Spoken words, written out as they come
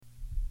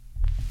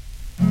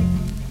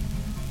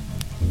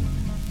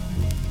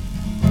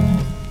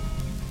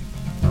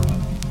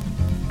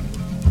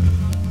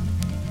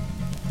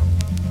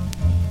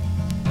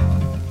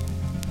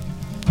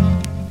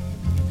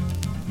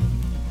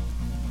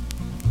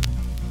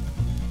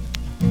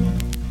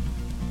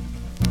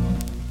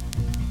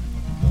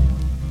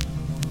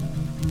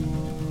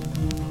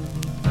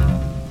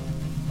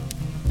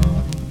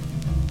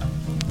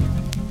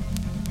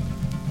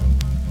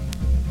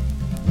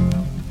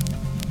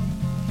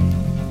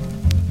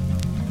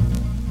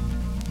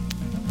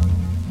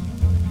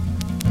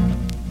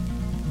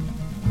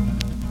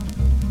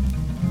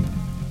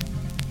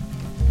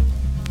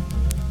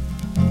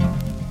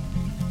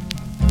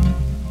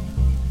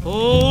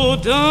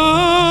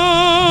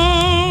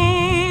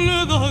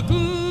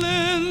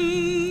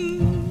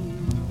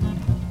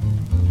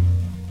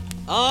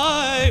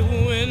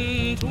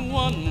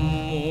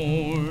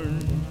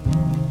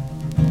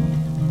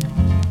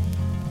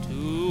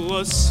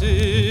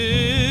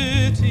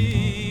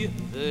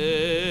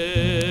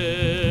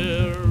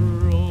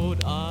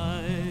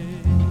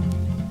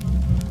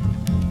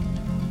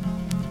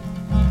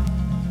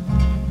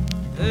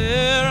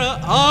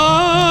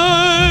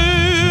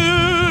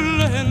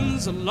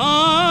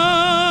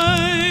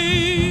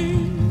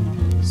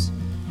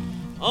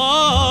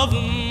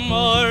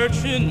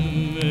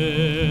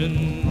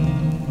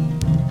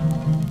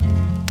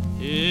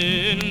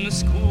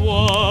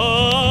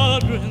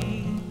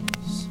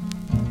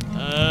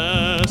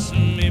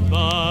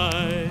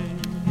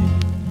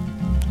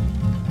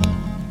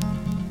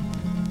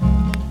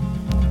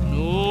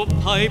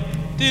pipe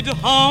did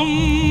hum,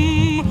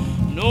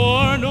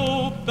 nor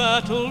no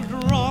battle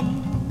drum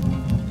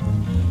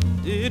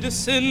did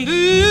send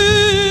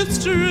it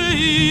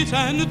straight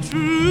and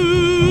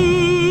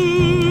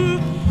true,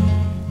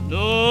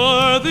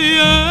 nor the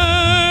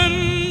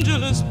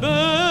Angelus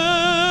bell,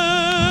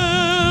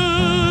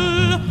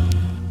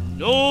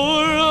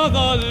 nor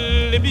the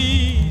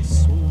Libby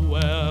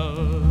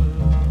swell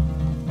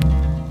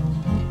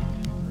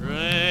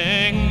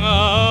rang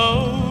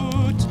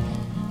out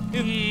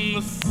in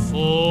the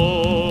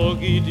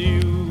foggy dew.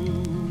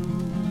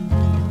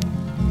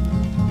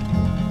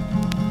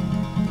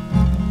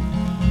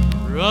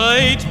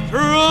 Right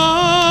proudly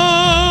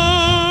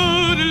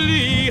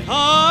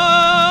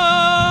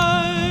high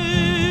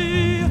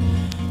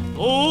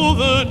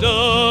over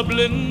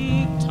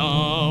Dublin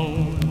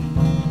town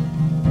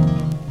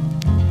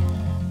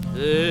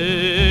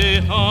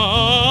they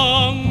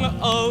hung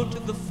out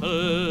the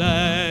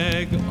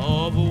flag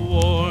of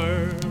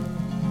war.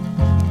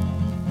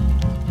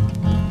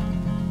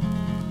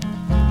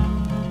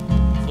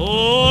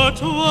 For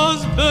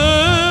 'twas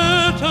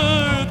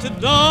better to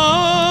die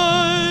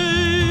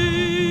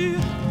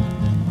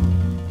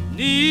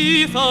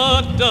 'neath a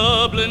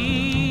Dublin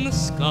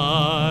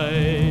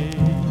sky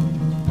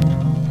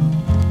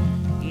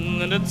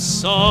than at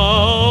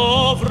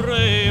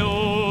Sovray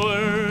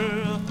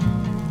o'er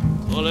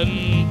Cullen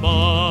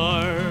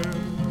Bar.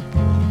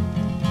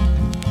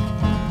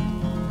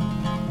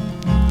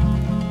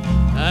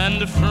 And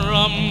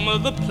from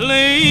the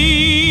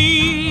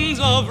plains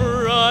of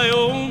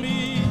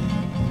Wyoming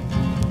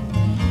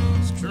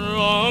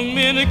strong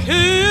men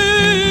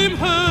came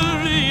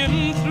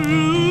hurrying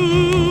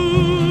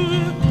through,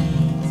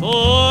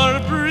 for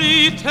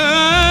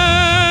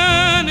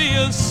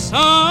Britannia's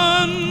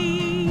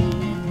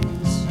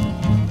sons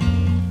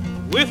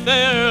with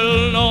their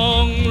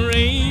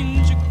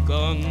long-range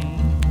guns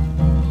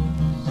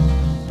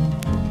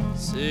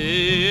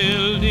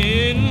sailed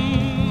in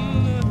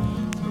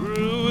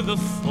through the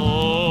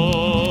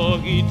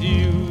foggy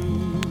dew.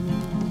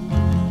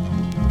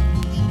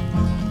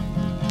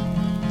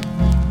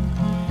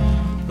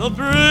 The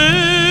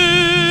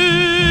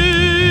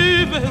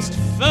bravest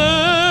fell,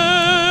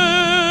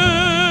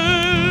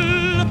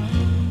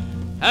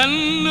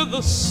 and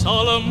the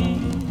solemn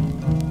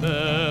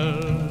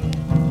bell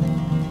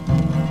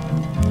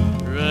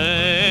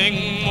rang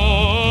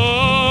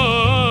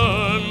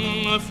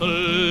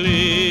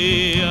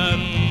mournfully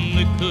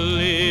and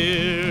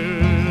clear.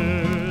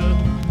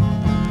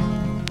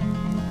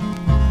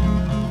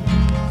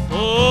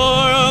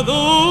 For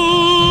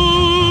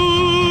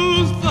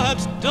those that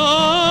died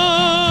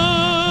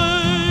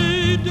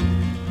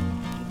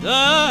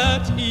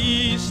that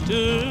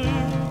Easter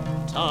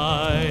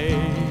tide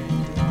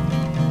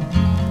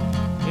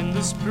in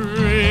the springtime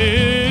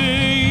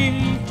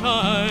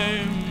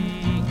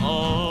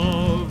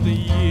of the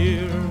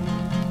year,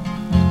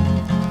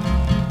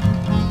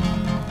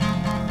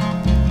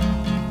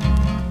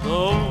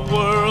 the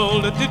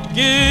world did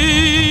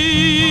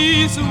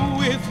gaze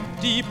with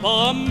deep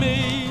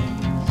amaze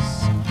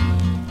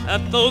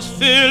at those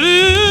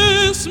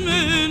fearless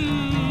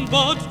men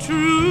but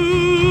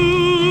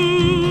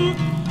true,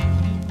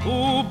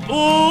 who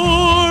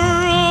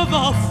bore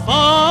the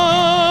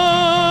fight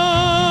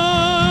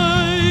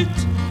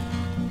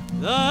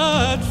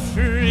that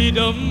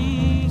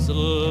freedom's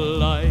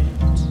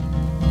light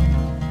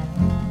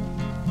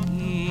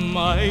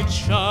might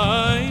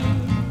shine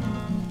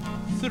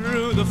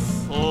through the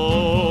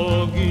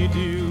foggy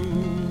dew.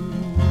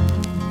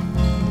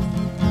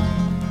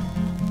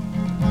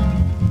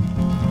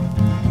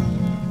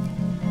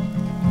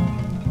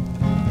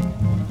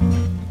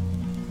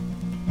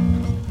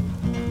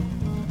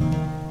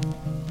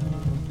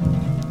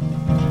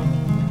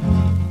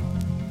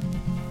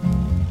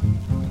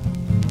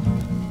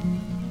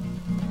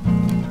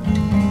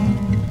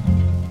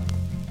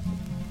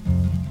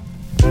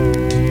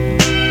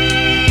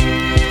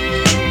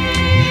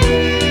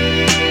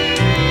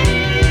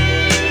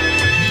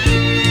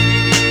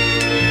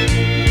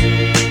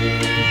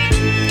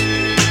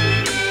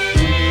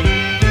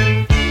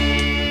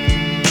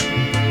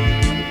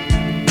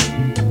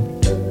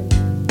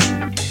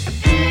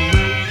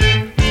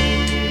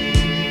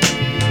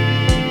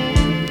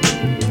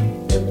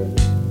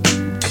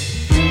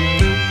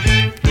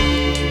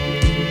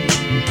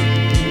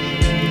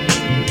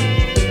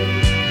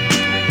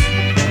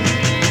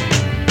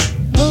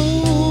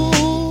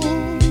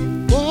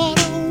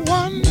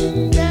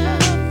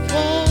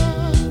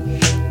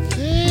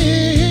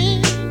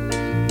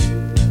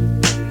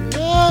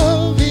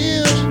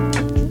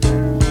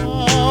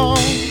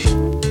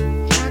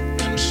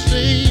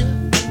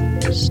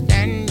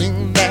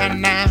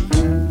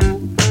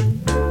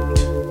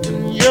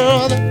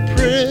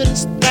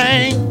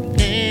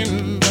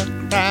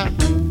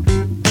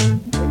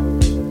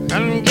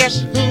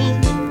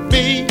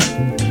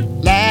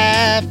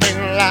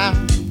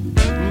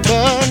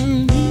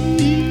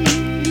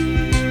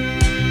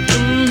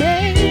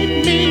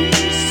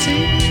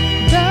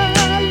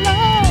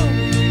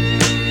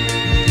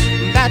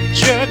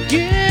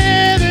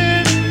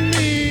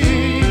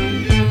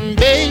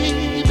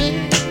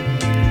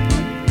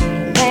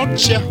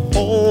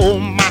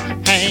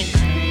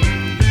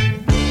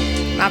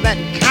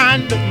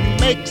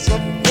 makes a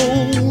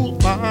fool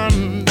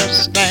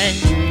understand.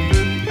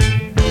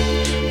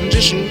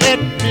 Just let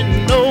me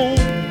know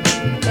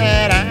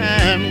that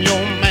I'm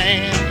your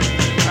man.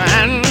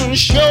 And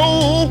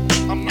sure,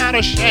 I'm not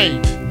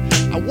ashamed.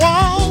 I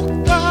walk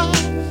the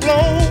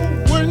floor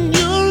when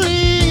you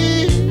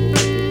leave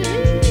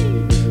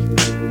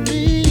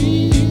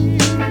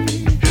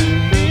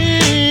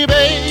me,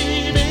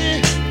 baby.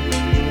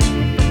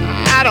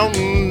 I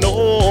don't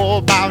know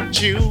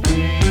about you.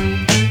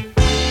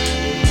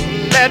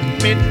 Let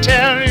me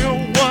tell you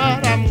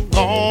what I'm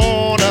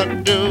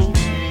gonna do.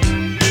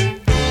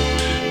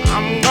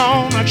 I'm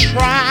gonna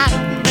try to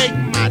make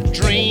my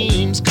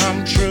dreams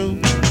come true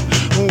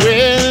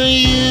with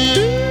you.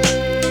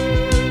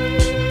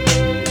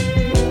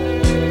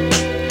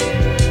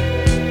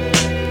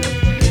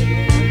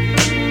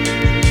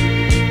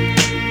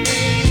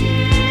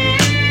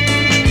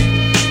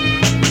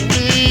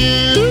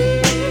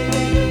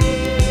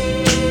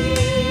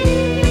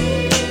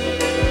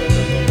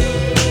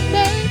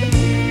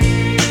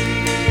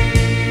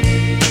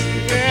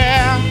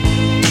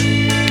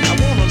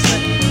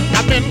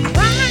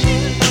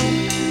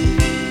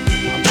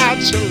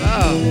 Your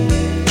love.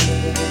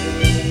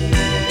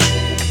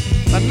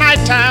 The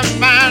nighttime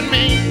find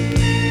me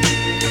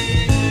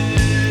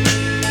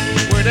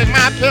within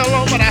my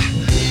pillow, but I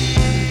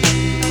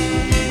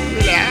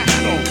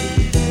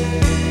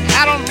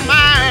don't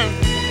mind,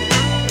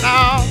 no.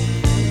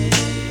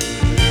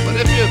 But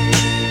if you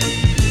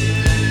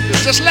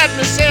just let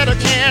me say it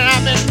again,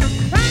 I've been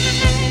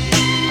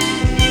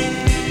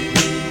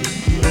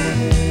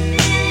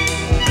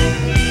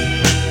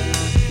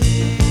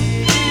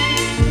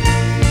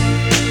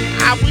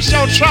I wish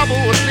your trouble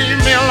would leave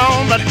me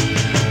alone, but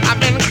I've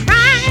been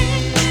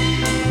crying.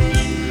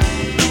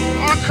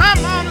 Oh,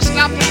 come on and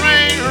stop the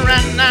rain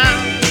right now.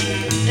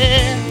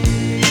 Yeah.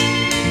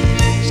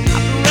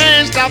 Stop the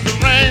rain, stop the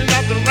rain,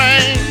 stop the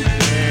rain.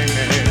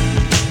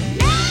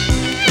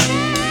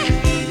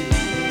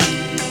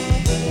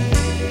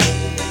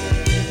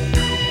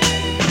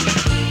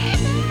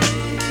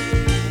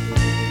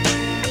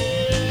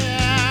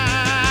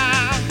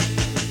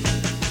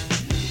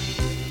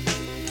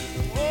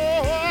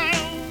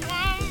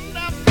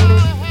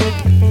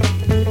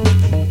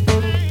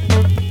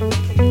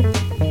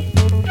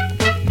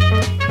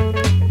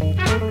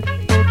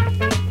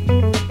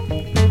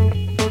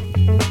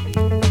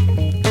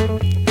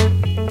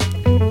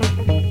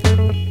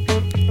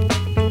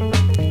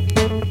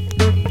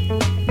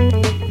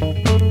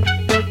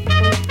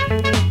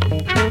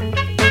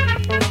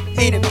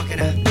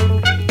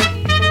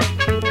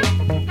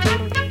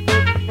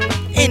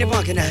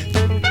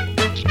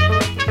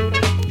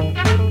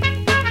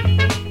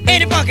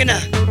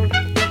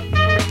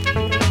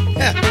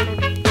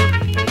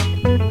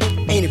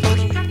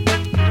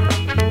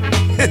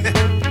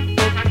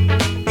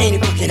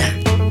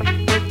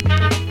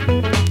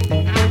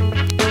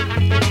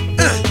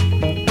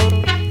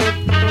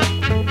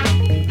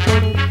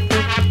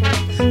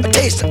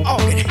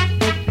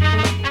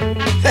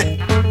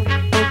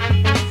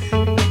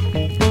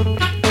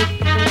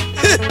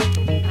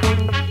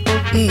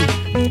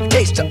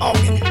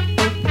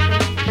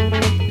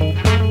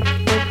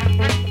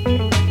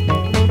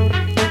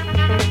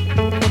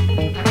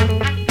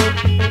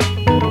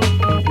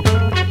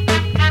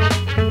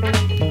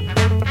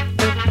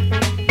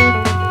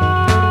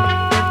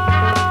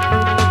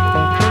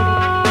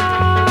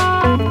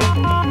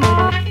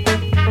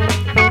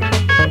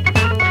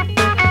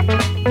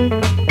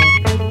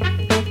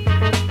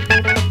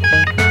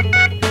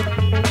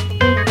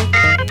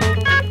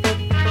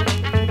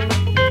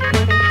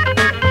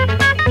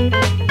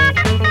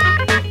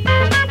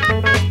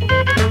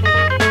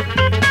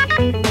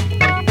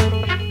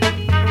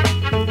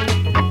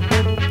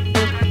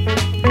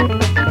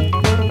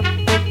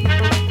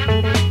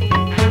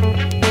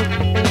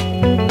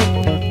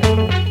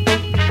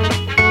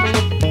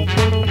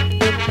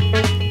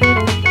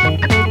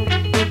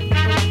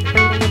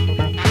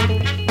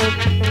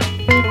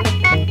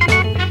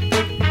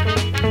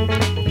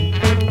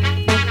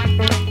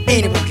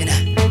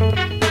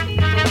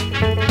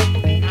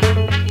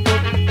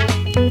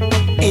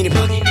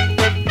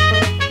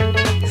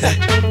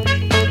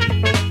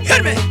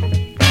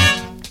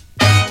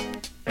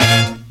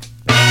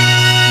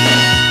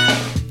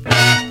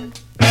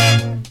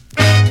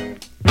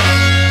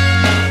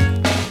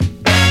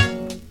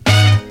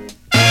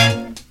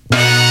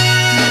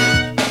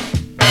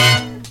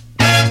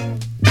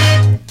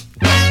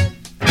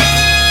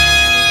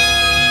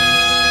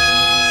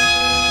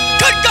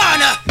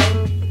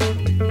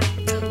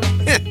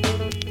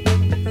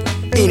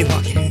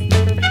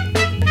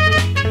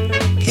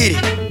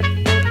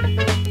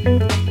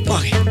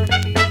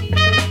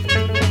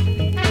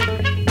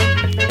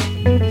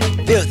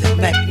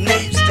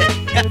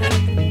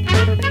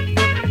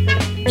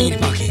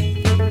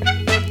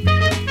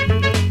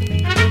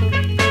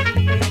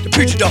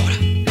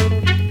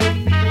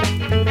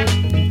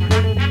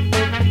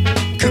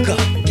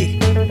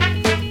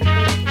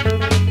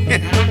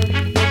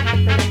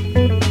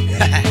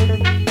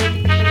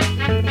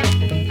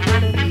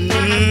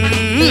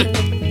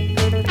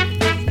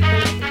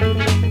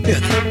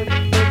 Filthy.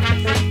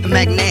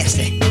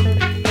 McNasty.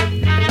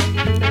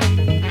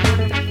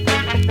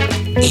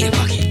 Ain't it,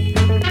 Bucky?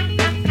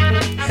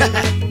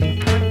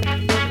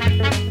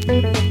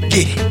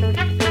 Get it.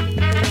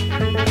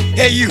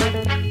 Hey, you.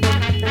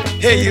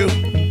 Hey, you.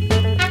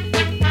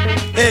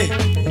 Hey.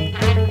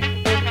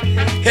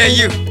 Hey,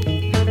 you.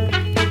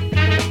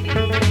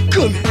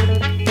 Come here.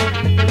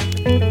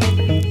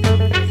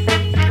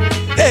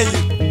 Hey, you.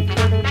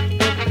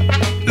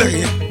 Look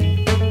here.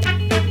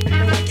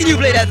 Can you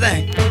play that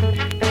thing?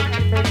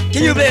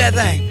 Can you play that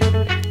thing?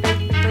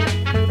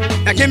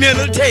 Now give me a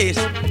little taste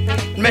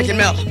and make it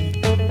mellow.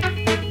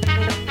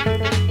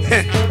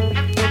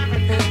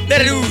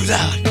 Let it ooze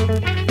out.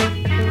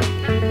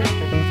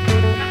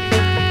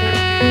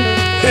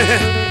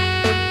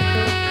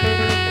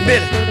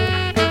 Billy,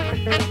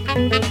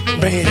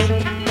 bring it up.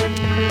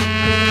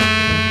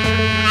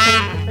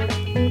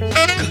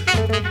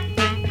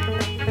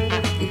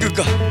 Good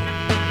God.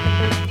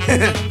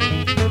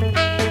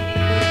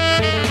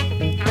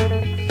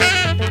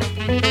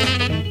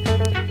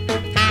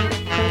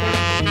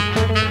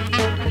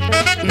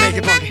 Make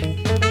it funky.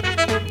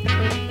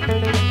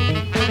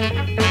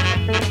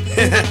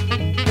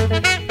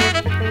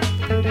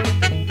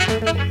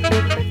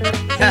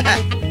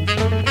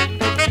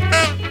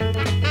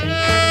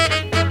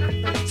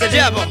 Say,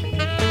 Jabbo,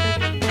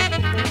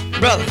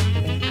 brother,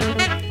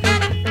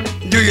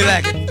 do you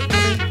like it?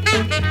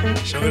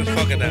 Show me the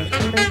fucking now.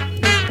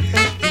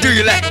 Do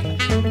you like it?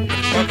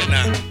 Fucking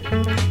now.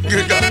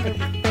 Good God.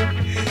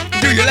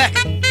 Do you like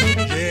it?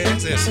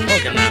 Yes, it's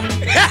fucking now.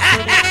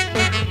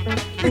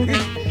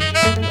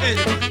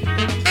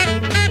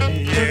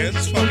 Yes,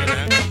 it's fucking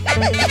now.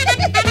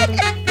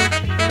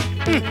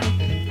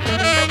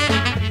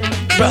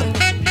 Brother.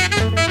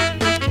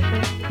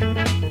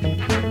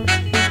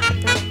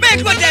 Man,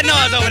 put that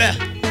noise over there.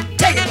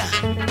 Take it down.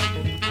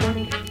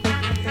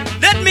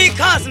 Let me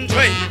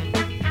concentrate.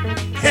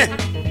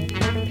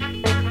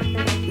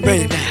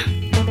 Bring it down.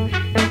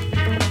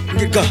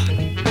 Good God.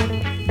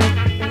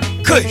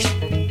 Kush.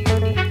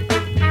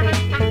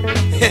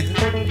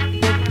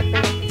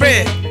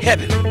 Fred, help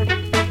him.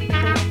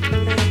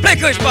 Play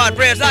Kush part,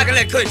 Fred, so I can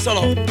let Kush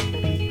solo.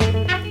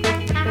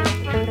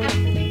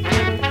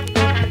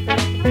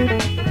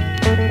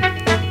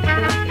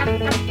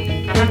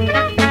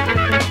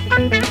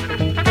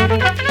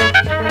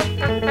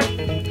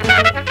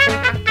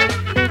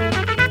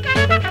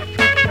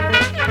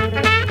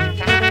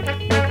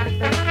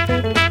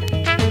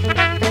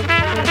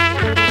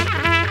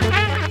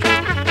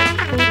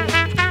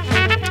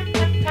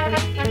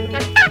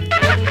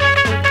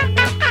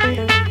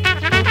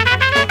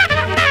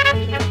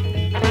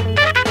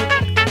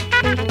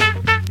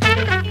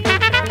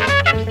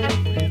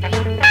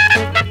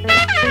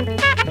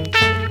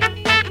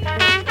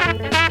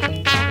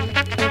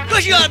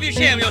 You ought to be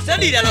ashamed of yourself.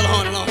 Leave that little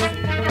horn alone.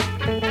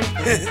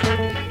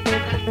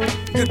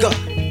 Good God.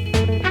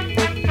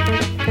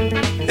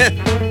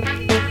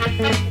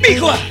 Be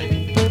quiet.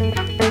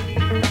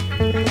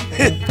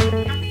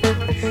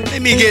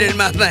 Let me get it in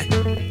my thing.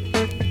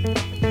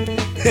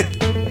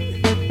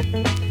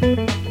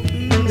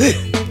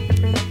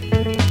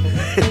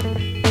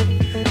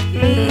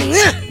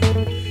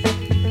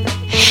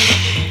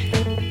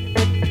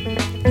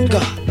 Good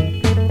God.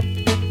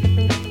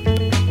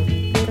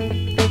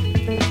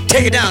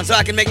 Take it down so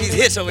I can make these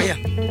hits over here.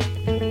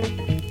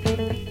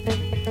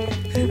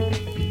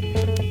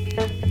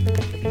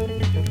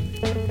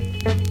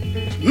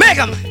 Make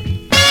them!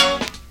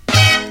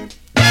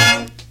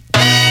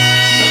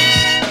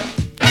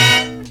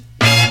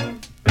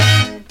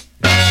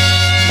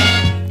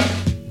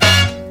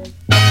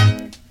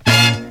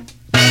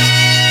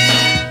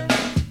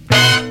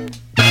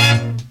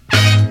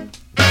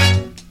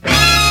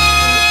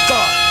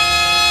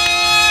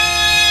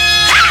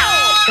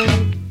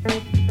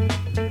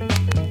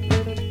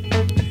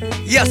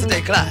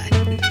 Yesterday, Clyde.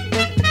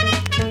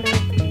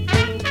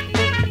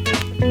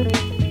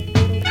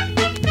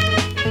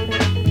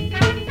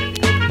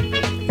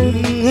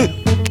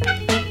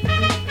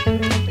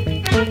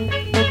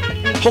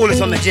 Hold it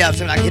from the jab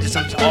so I can hit it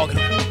something organ.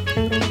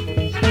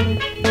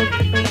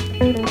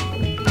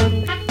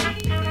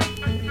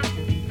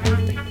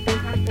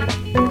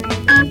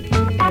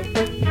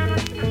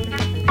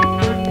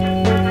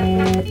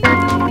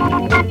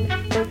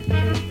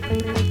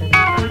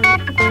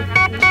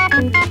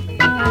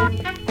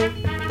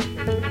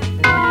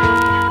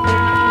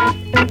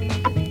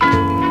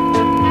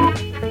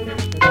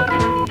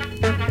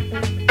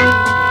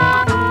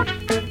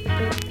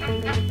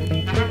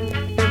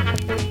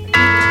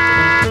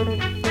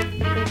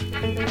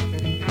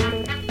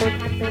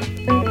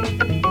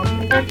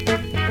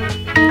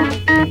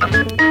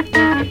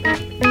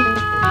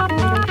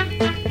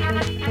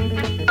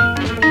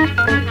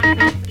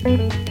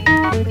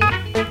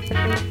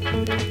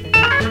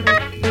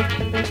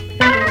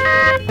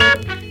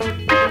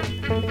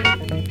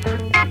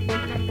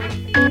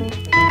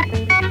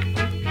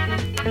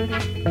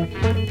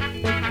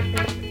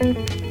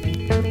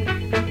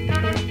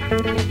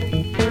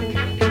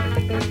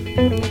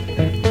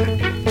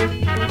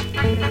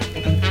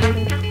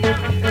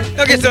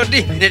 get so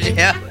deep in it,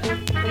 Jeff?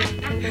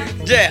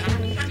 Jeff,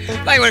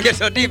 why you want to get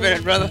so deep in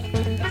it, brother?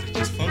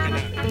 It's funky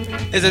now.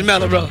 Is it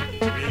mellow, brother?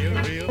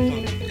 Real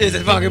funky. Is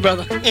it funky,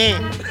 brother?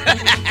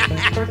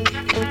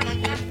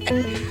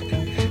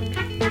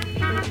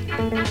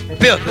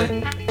 Filthy.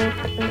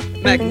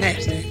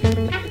 McNasty.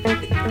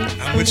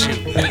 I'm with you.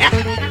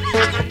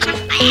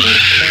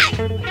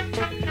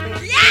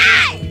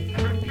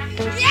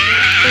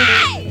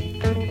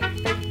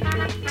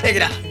 Take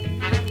it out.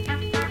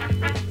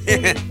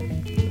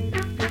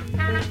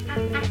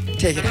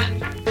 Take it out.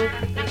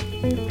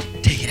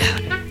 Take it out.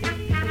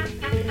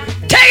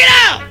 Take it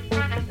out!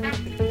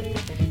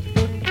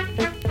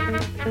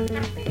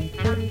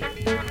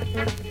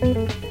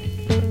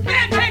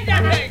 Man, take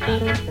that thing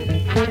out.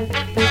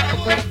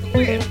 Oh, it's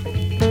weird.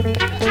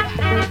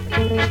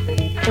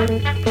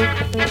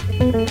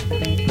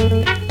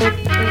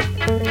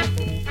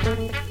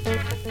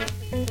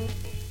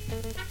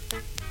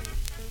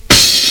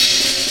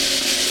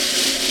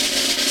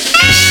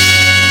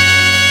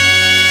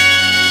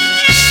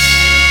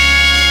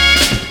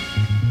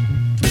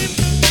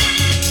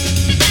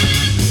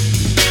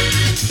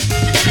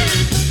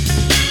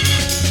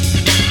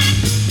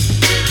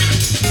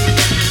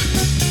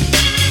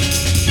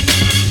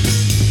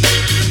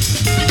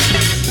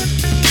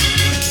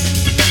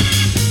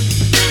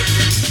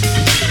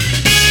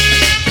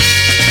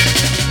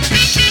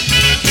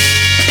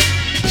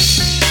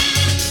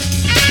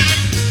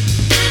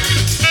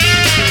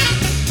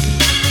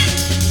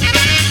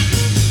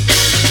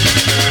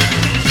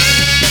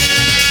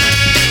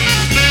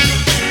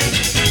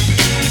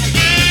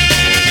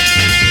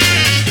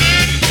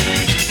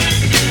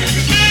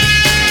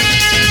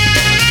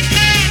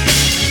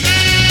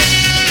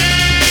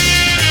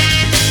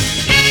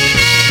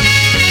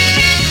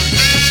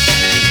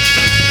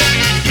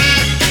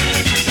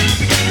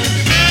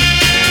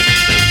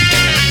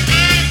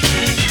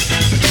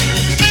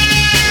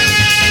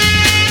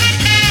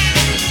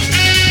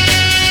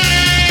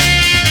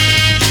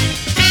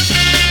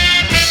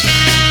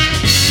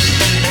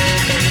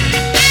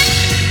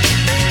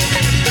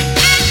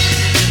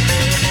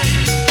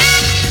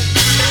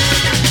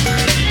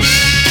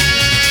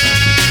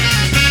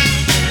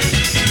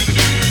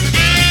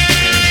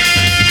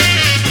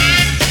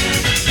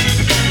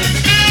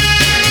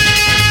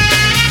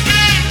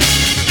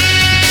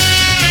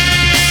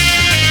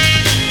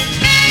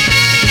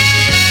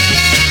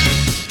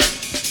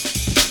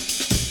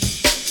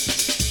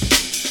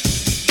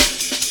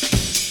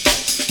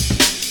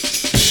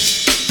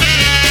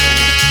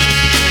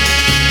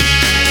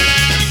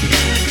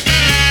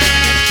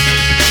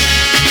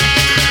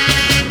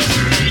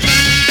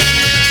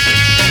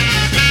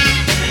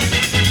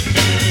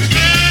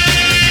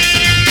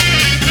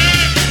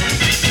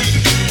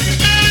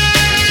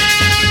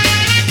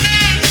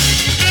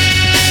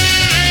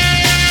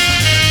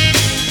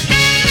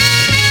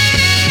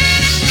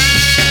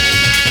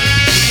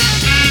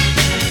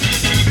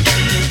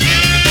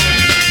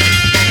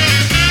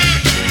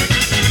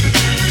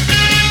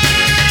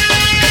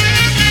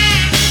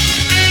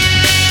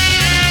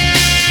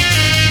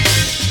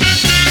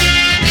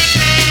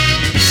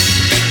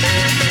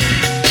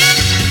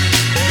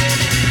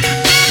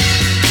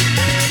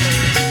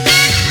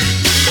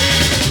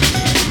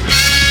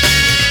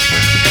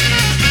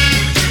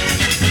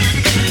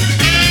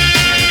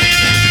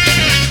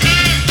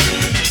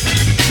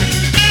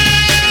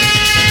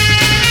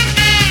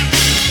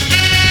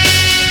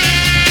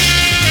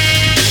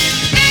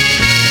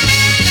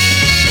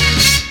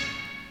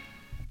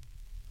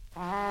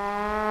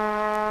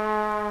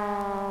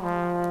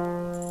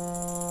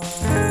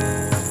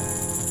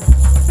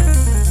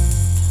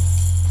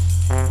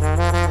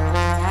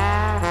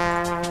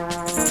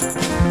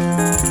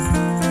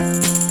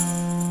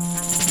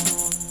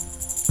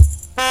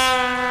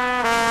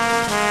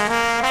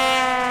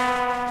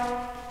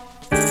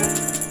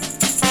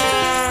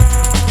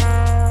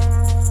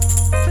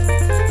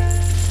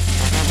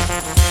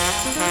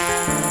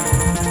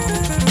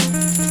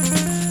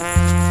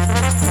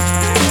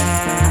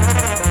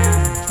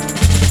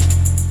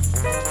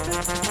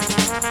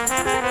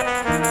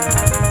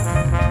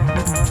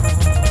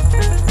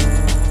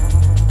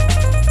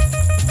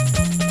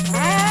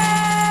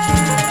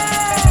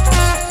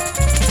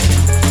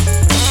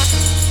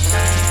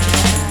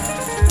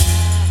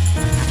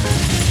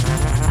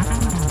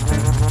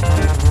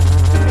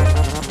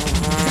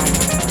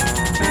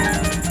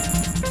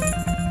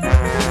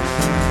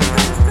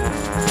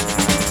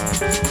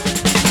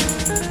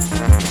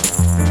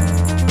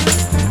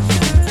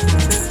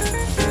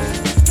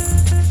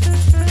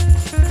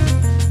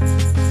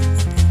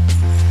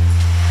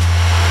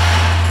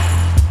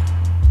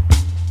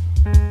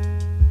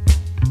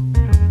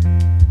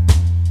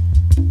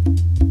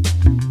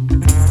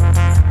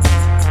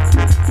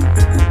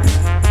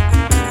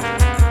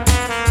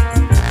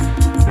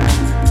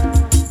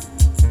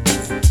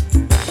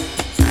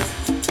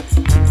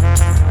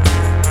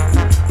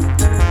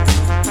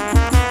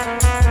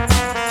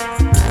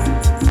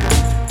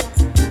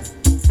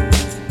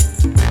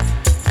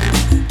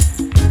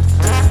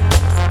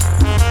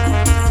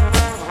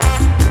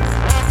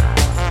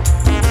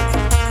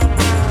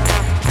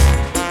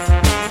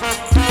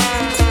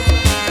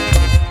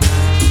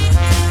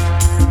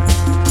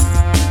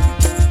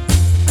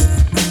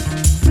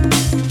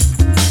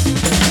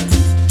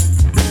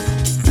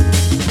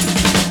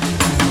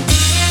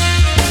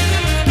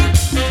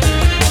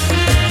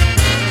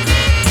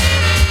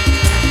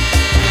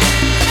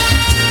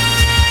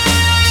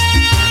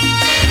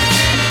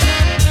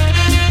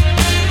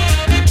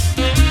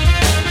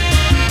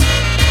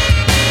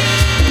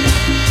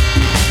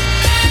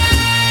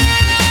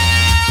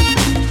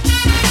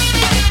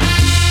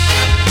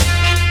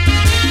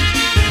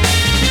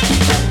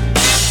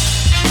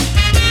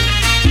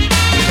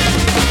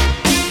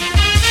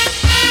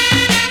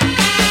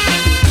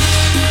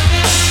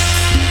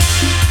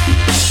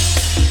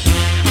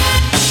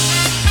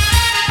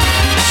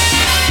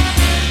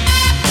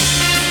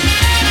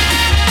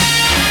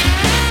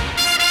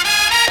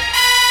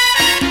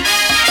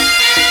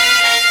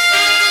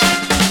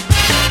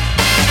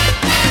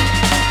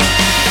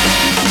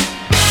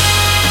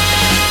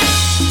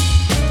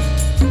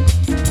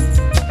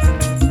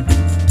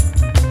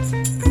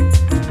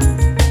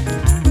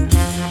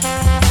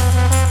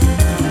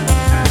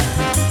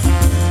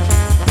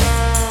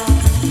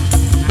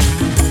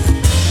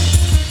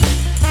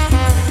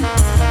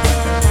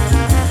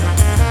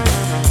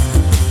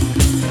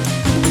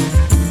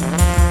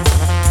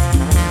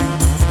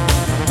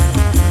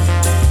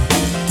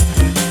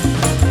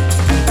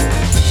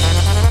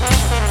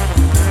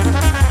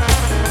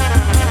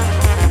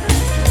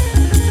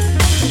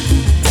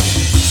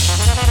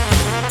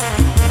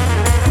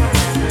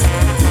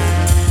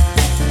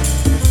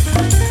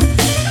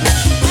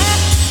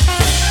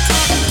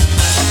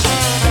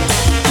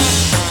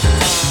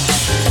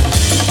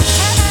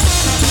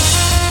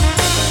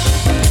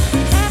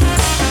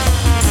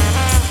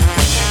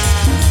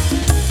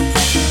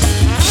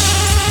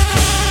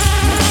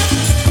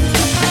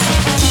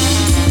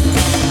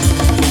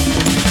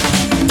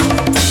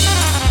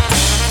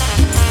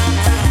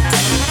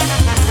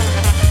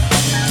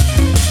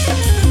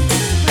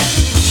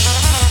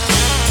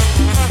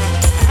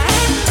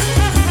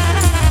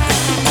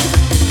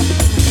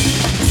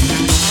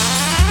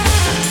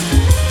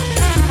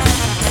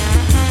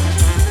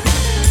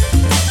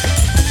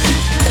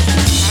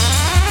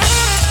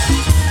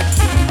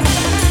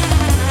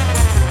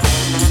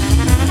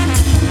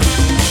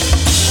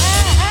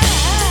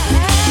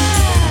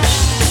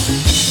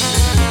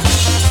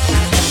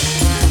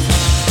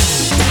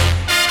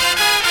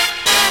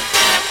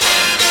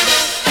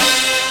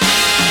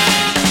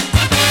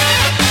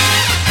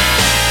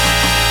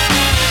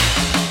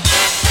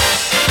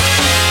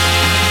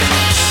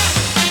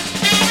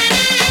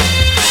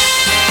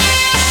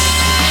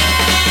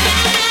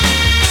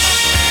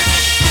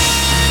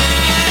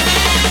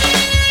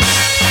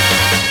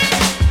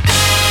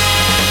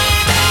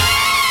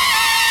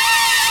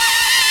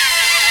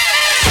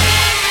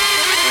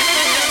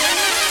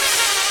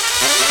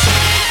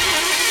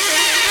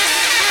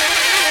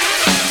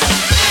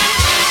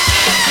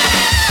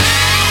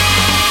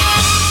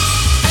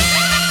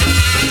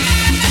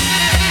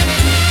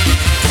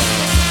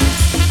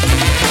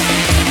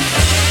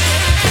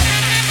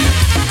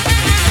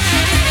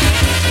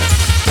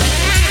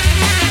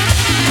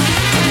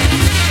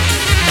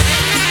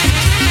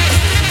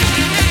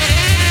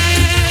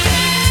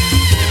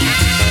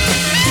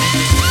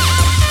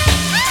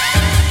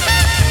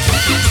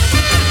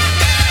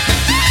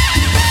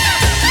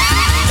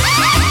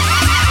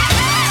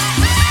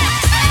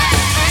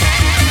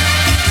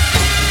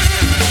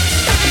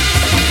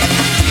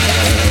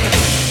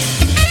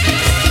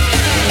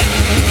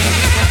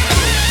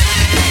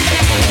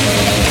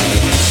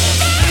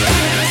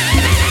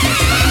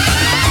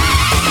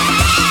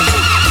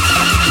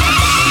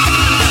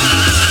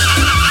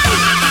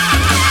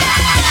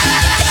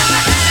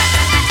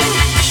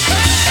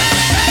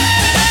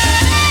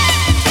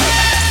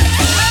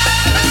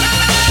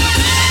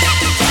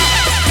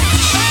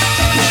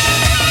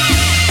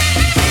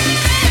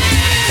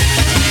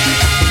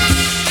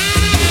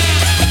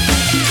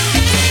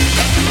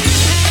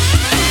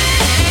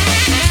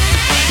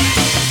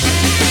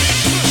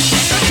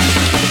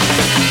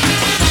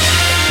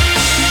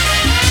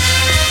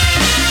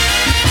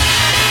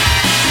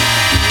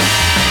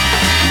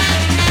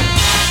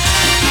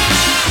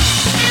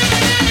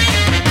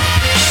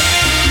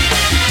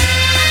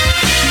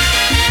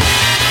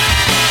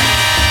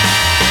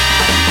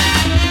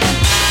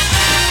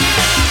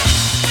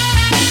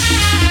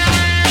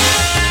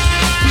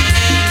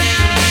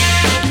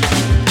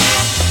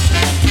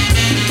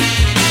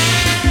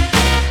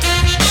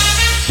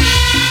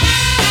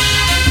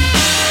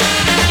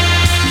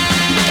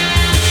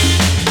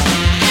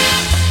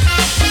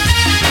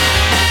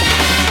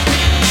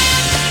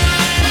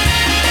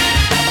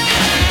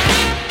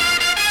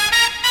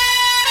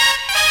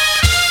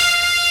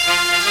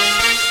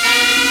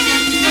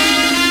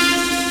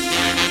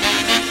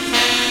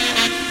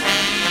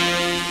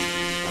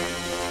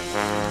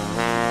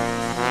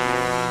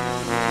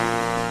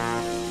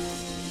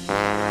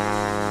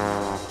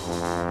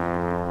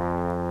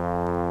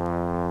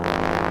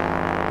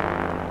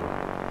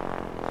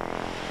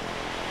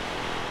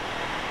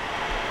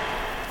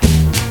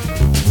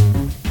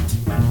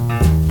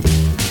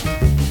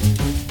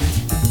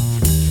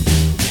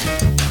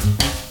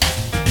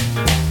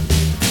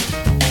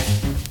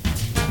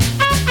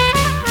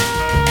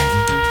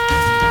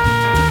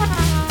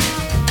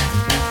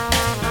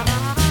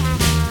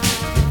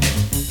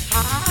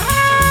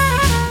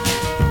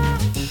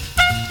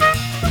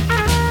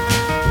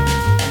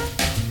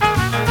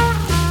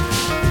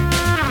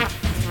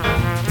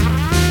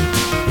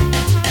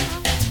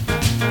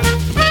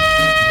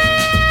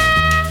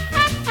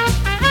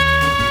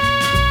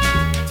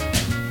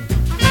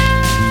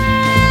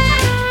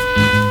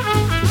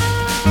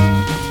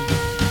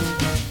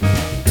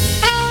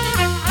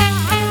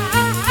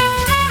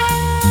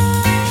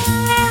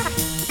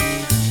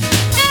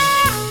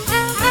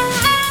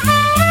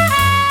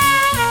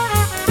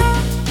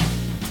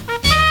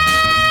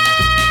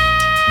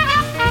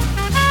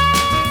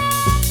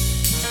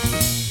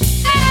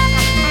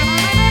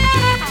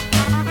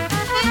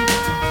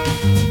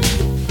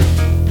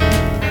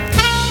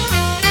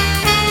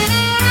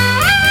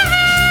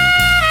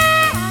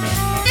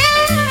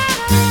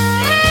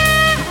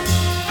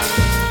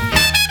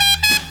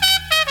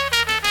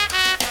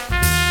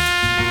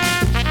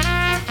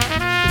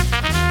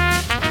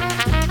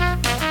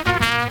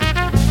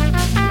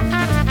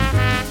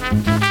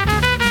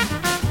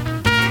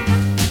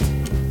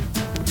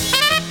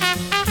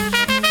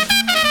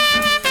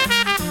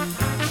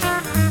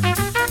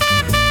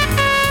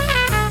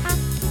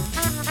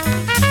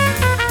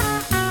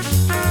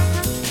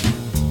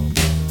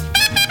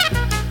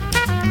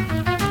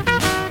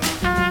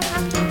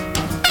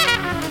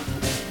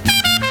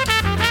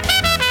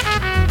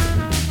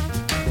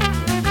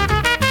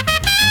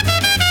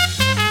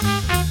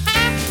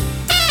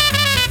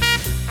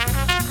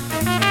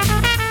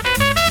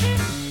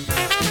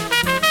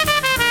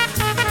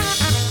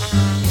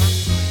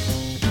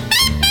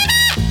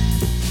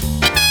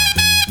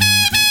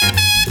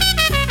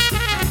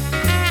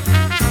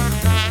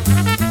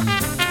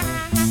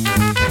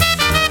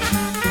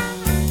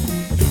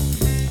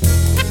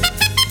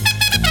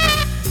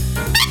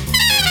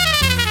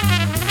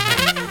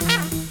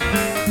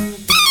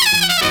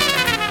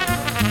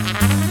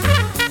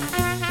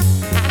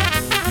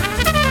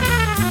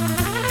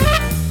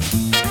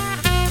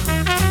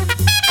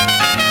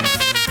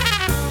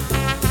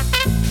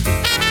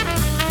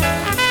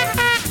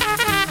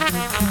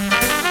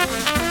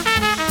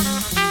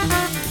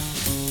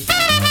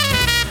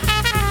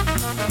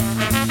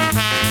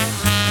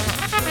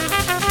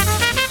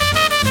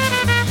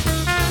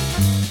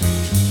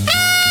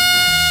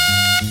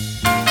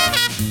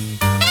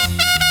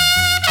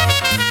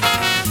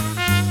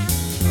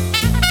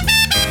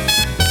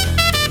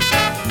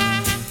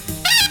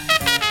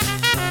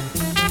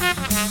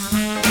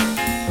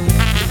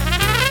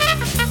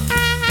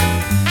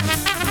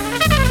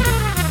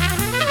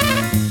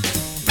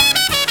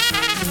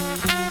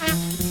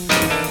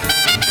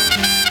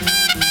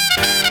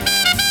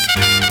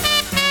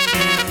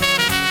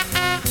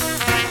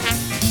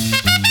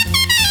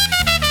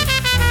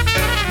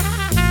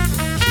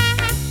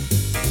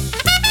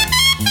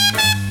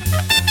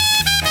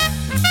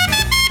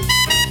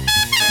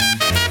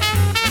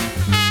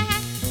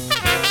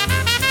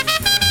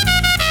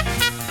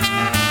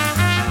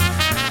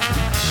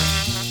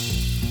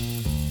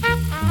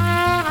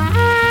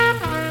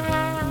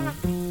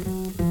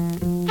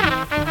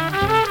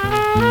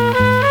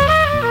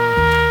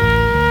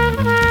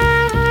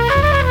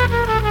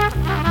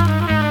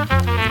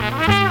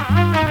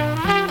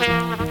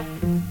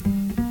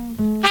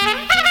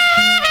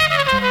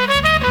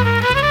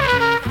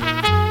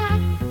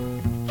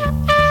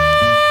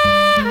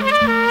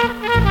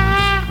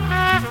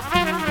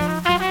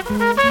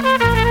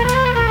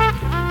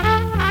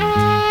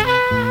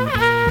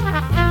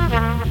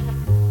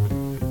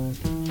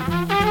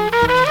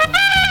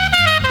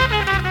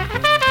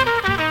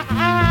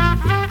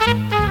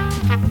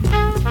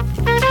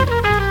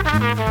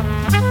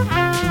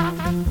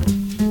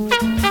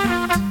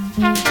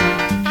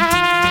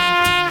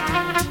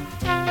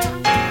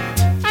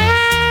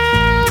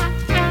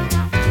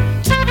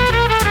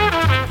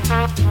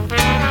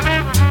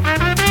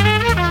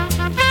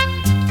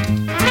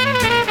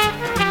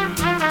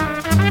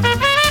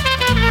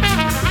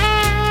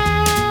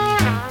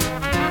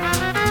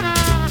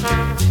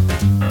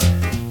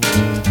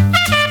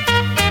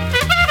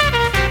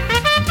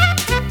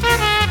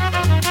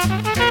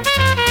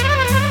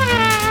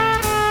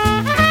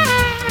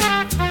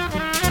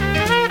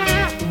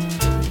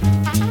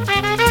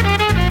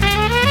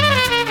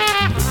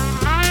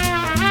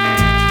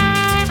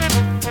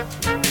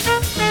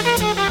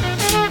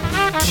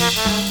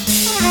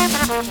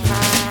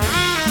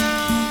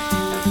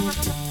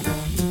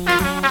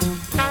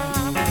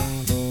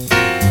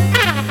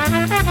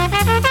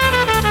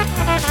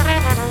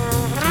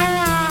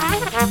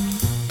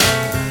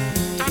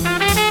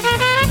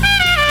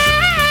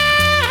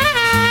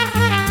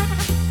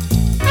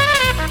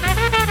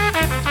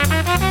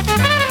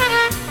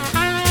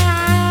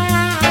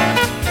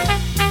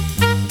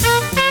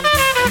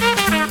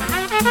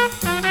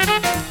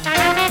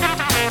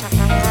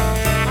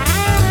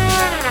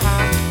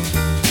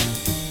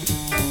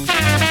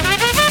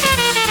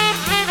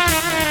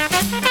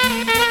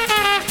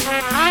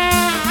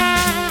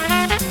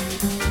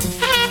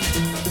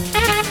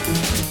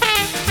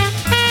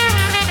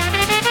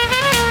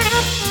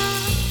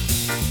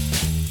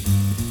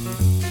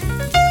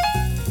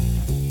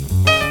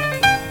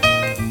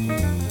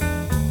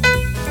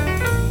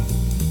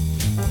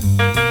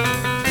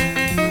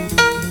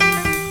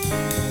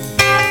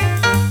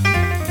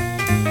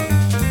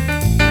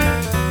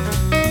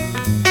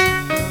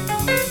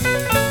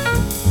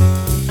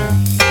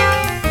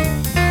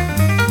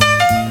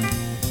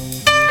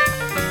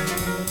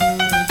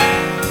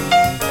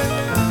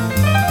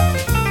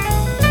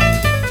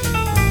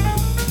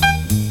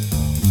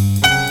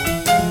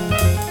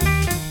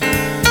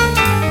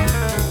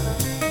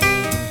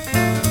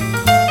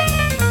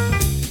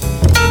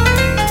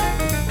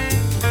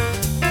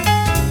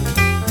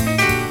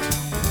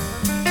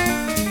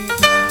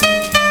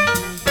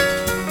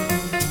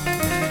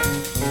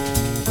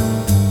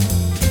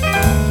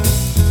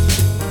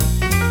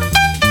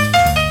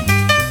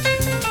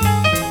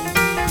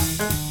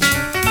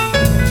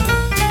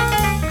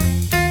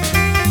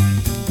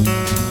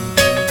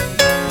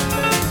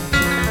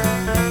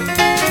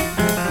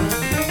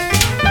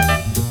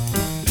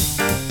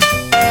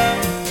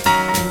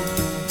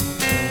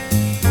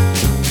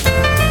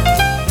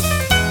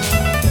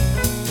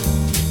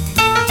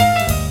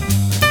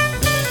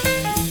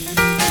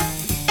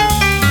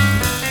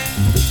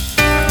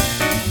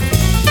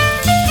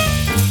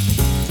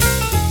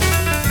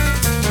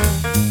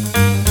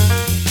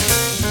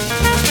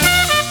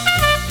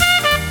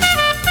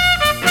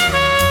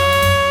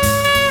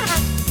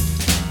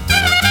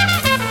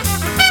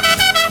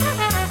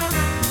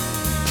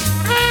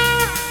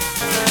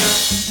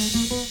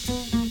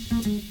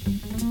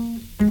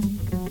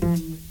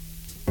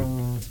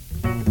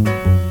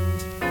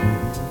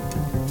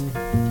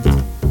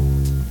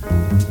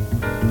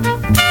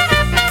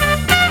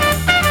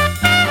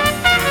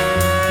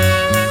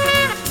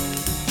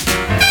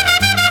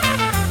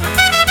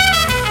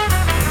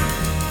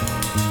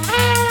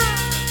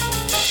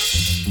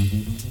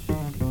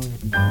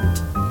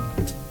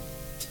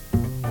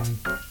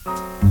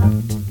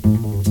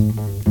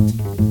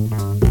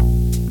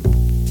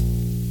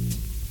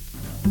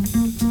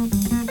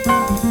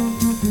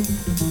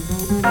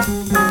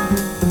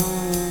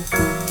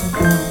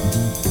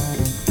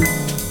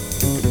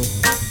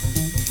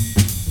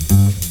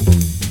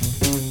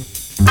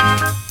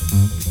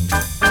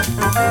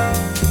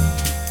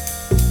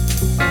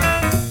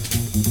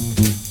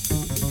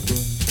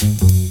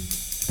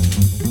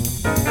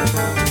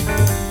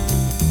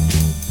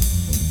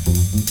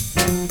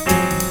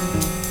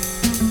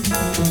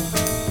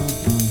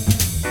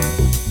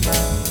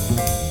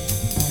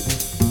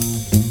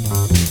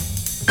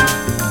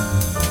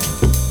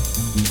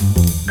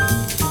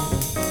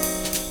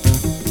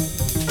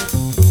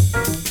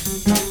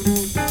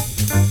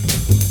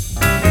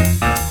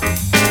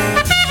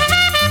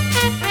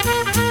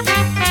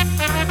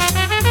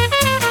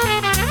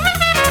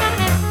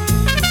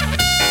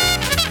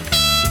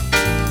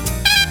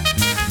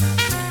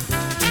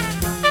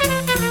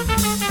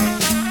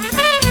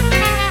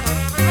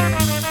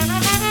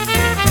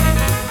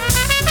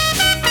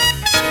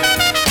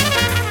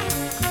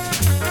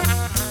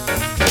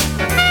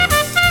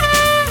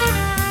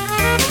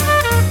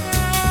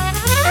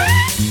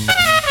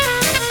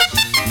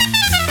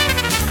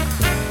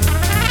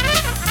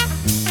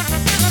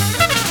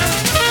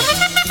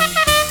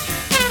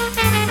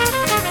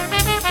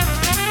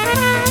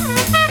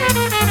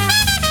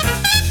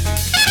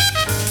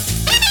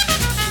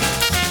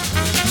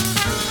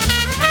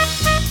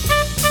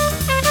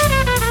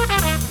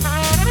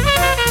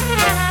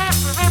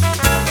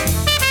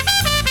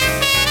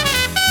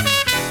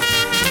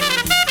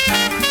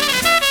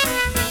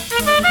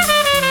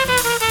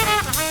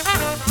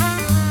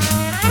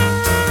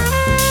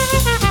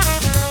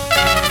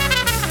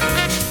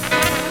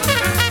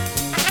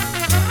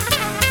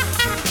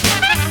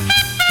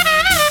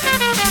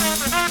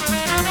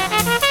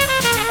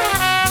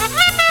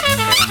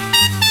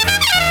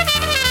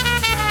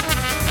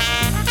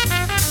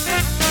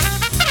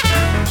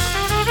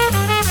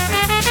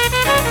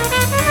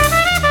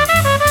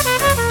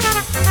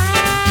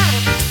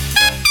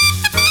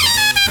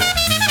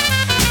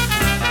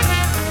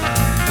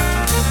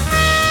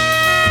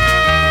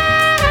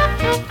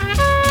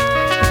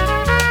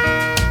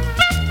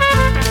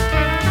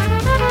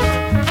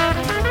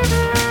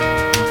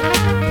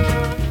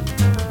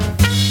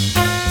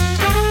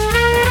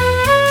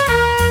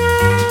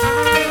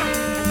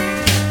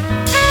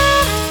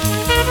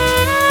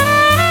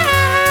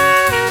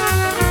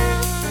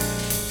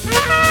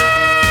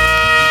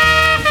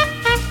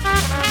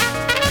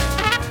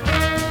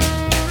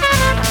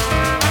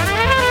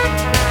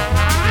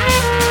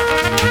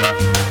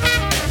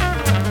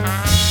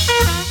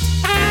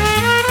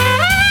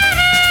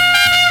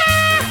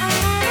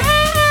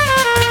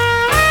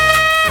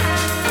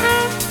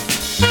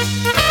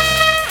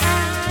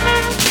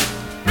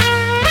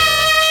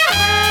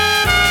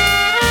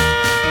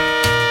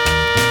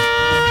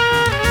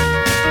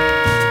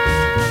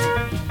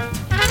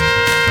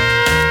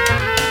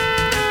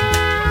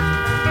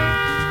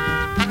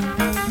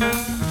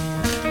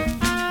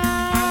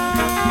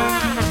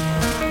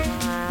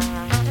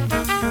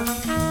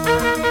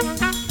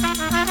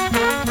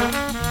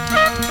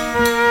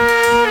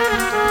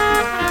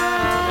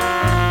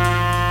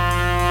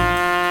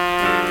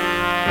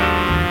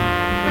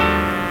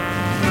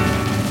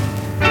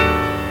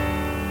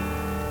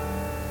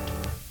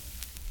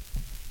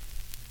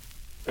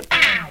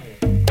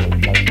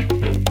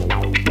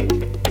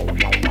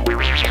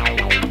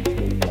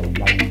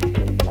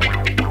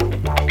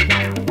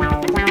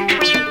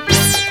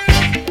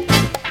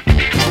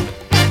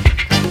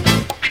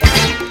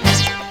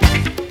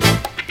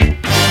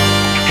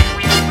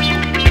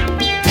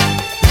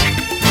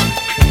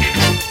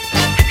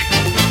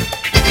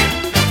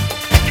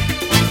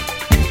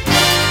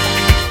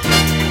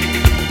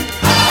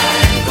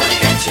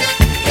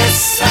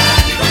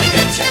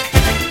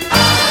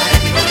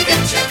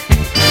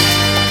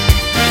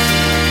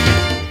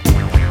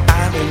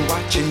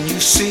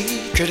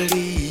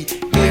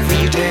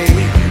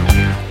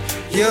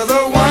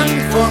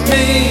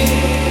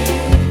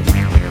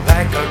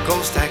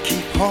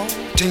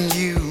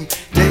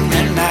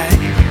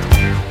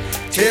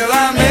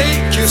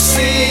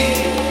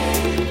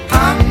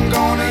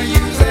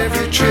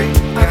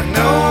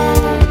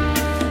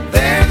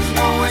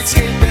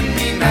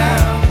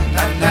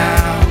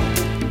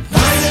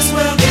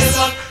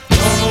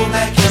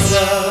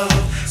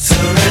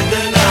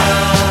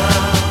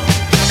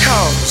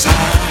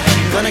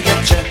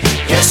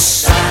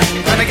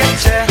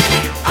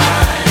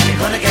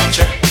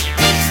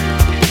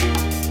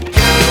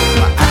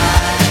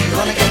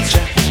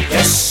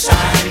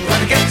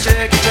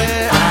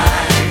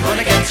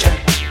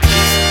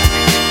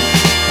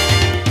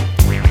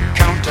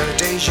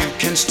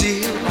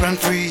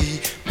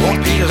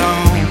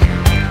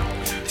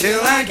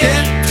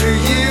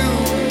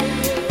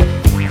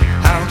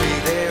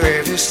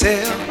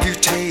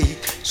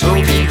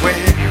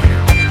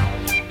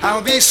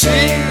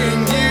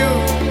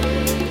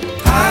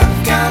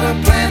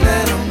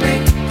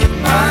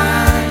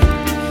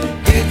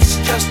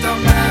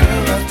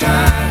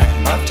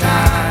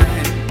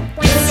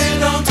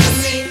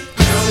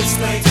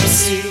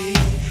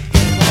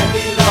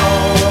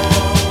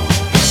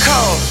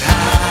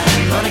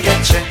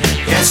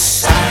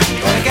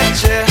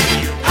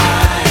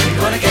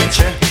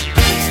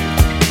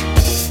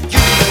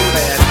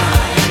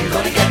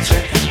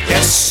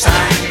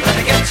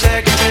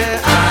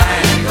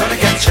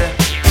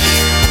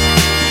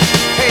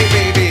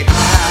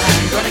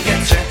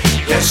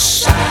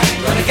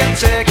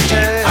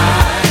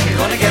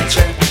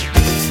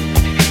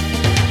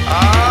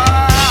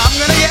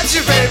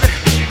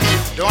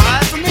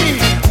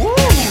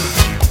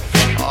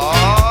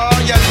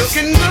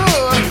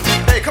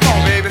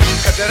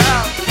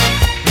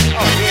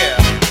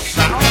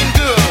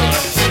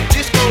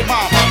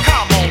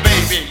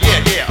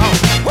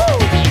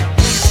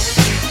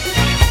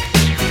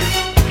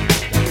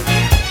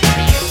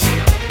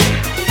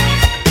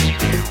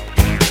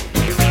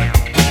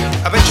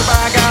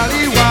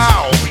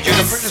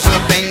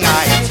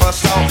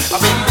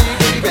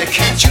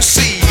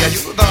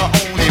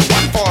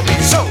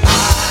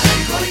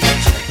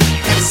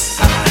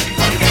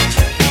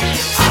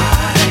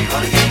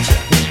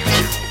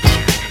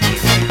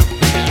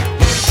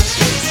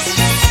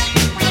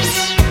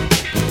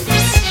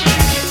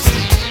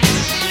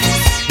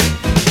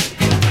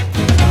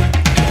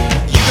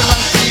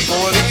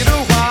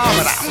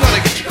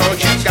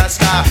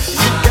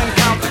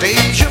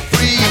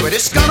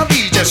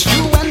 just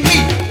you and me.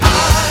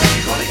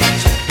 I'm gonna get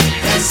you.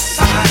 Yes,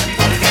 I'm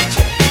gonna get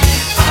you.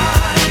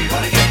 I'm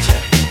gonna get you.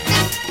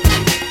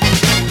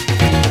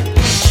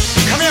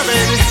 Come here,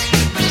 baby.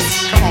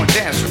 Come on,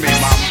 dance with me,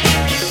 mama.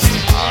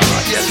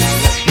 Yes,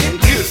 looking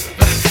good.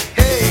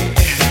 Hey,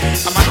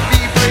 I might be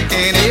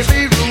breaking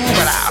every rule,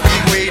 but I'll be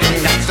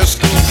waiting at the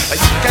school.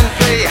 You can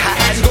play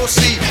hide and go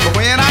see, but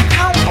when I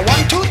count 1,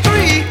 2,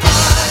 3,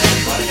 I'm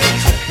gonna get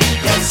you.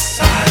 Yes,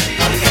 I'm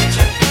gonna get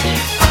you.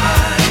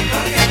 I'm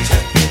gonna get you.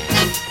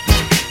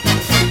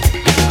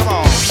 Come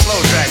on, slow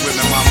drag with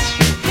me, mama.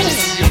 Ooh,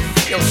 you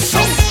feel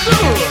so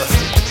good.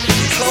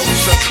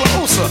 Closer,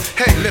 closer.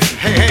 Hey, listen,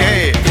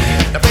 hey.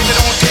 Now, baby,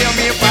 don't tell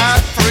me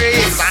about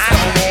praise. I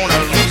don't wanna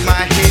lose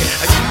my head.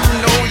 You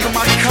know you're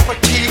my cup of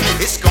tea.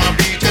 It's gonna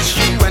be just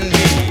you and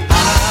me.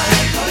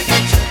 I'm gonna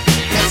get you.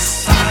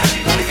 Yes,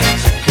 I'm gonna get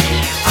you.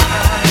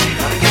 I'm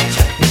gonna get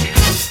you.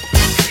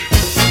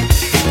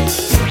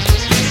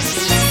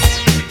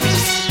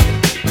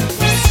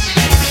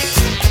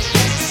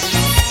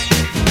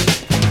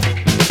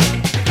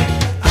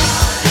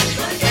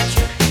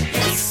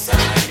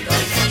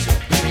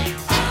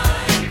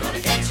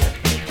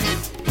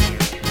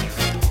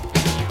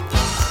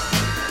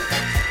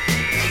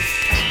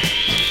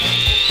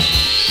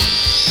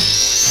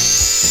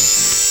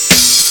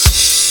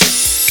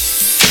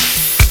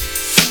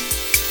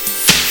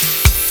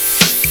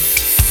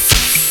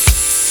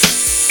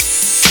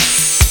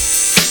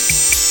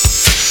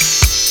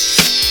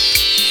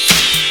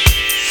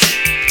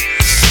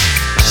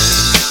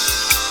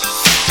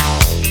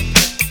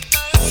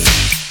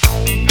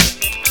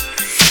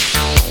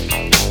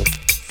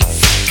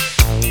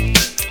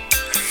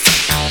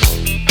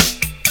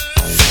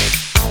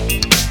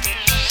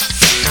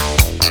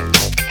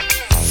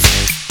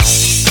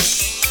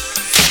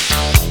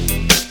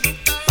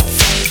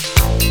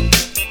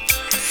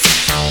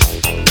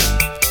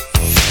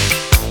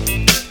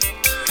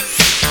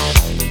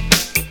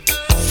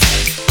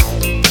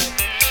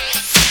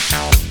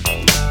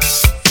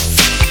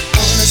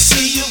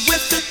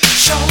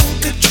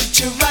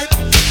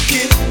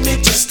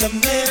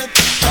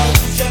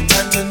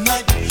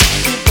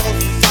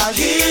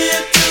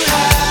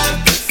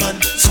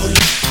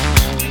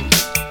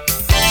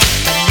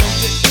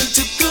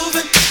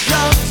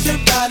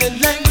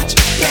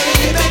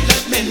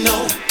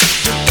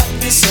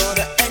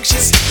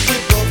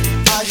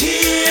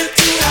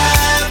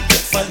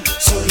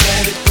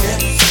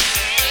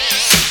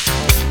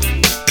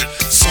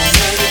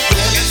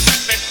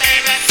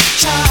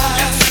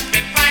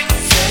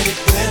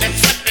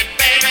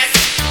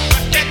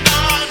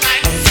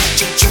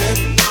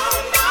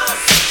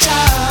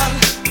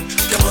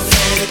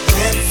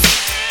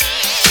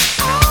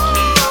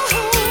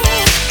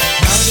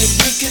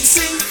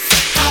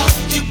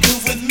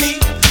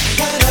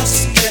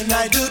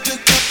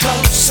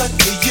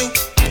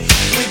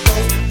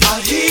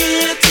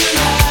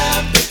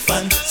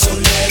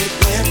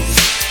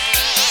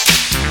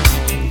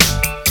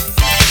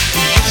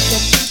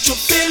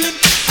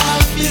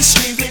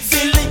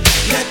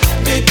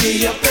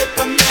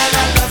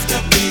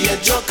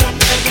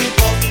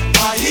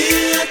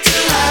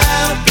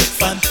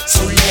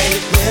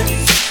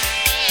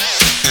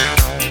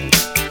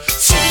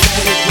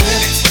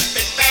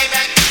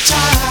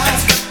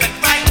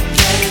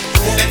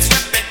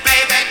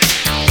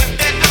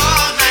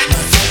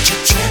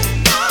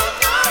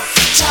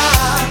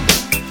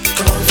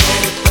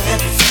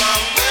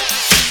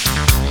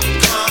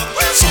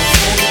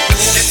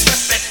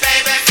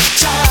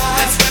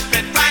 Let's whip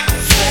it right.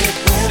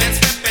 Let's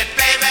whip it,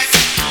 baby.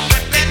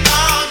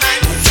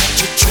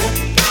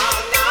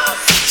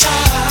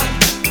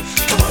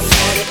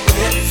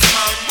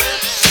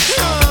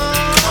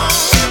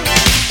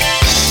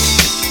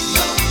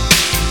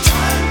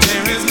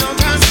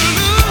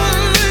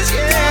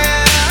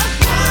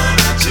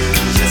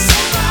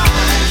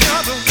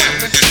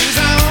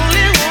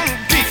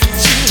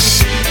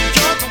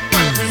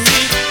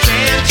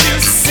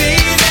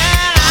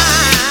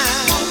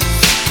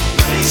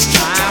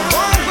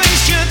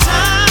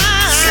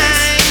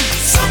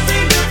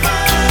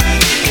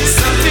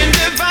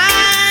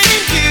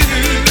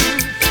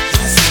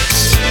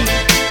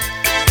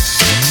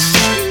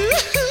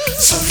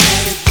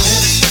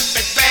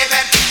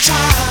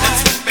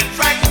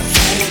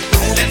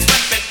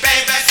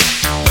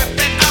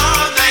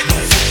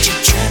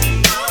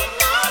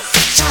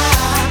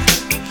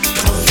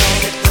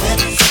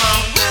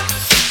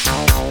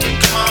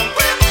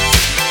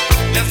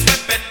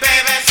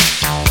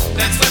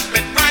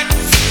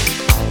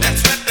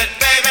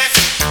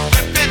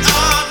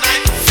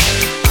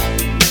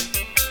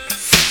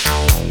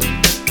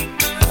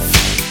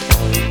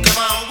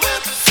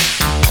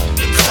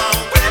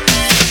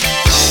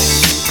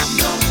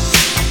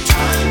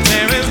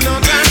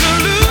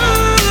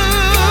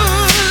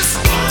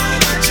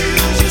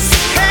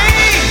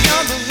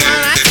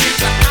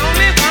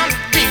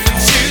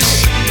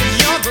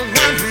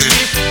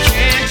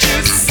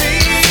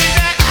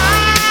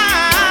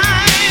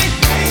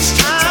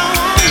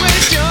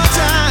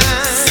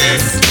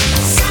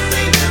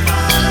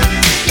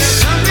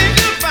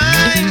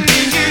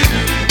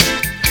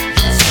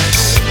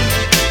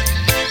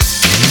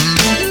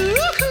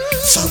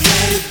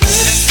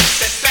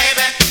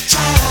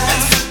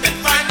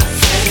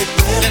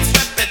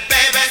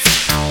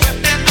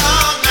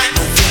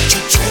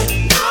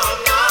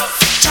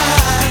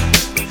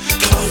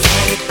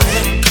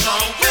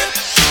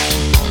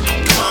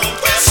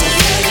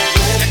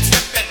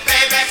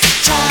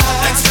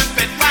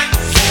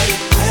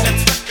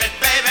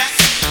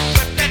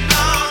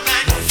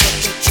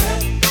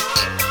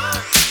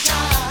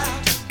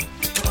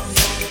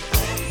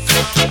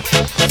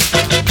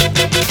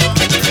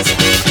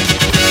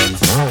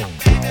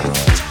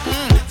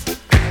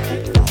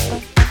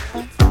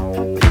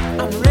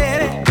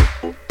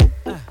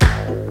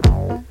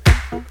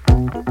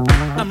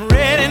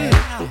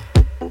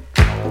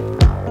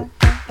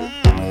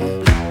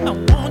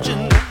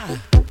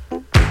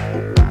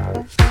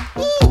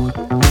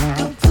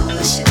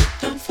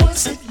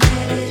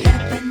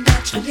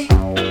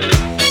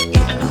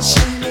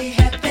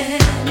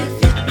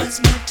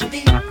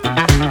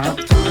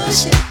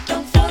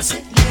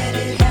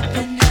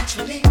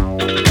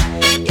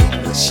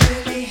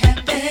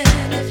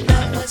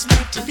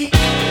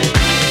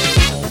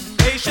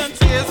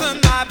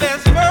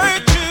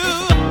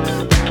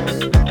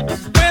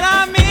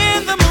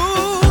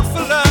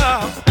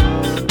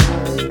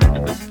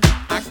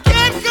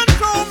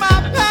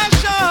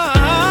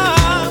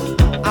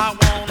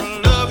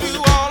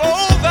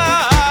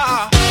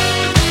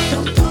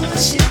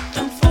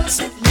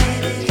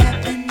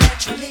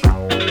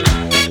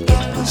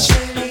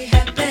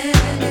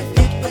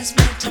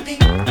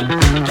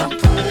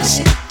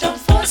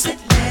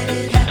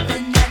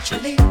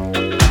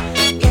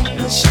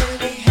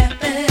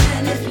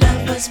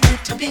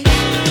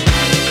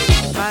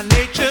 My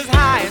nature's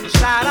high,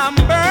 inside I'm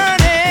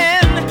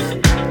burning,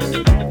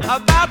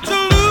 about to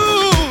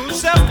lose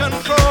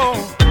self-control.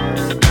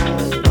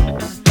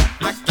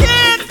 I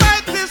can't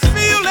fight this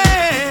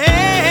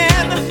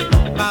feeling.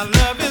 My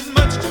love is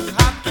much too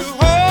hot to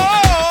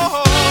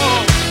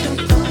hold.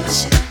 Don't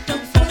push it,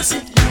 don't force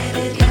it, let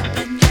it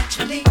happen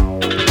naturally.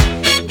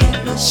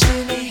 It will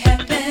surely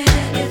happen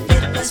if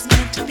it was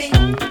meant to be.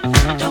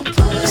 Don't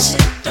push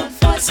it, don't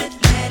force it,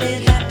 let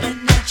it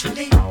happen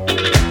naturally.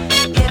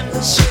 It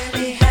will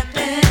surely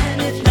happen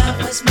if love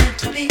was meant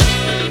to be.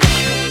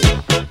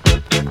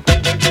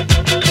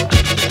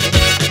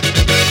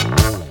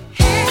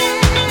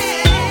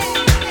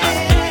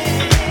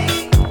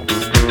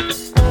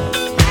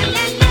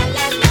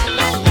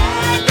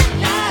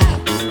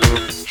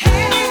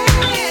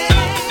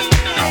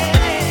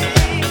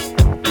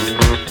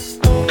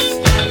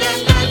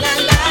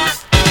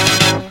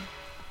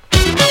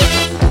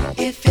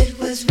 If it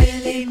was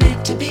really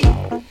meant to be,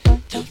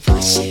 don't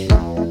force it.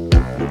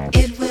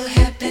 It will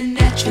happen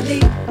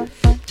naturally.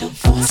 Don't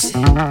force it.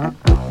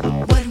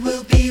 What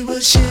will be will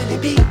surely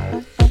be.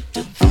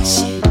 Don't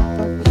force it.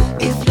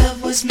 If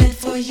love was meant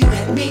for you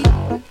and me,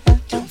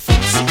 don't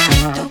force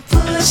it. Don't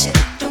push it.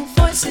 Don't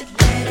force it.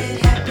 Let it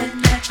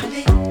happen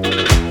naturally.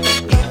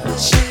 It will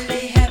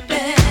surely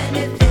happen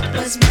if it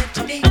was meant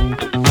to be.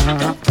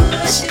 Don't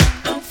push it.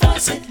 Don't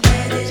force it.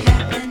 Let it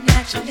happen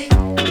naturally.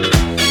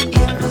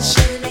 It will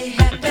surely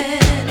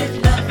happen if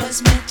love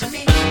was meant to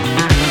be.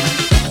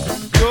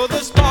 You're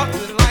the spark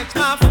that lights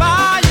my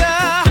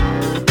fire.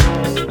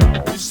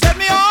 You set me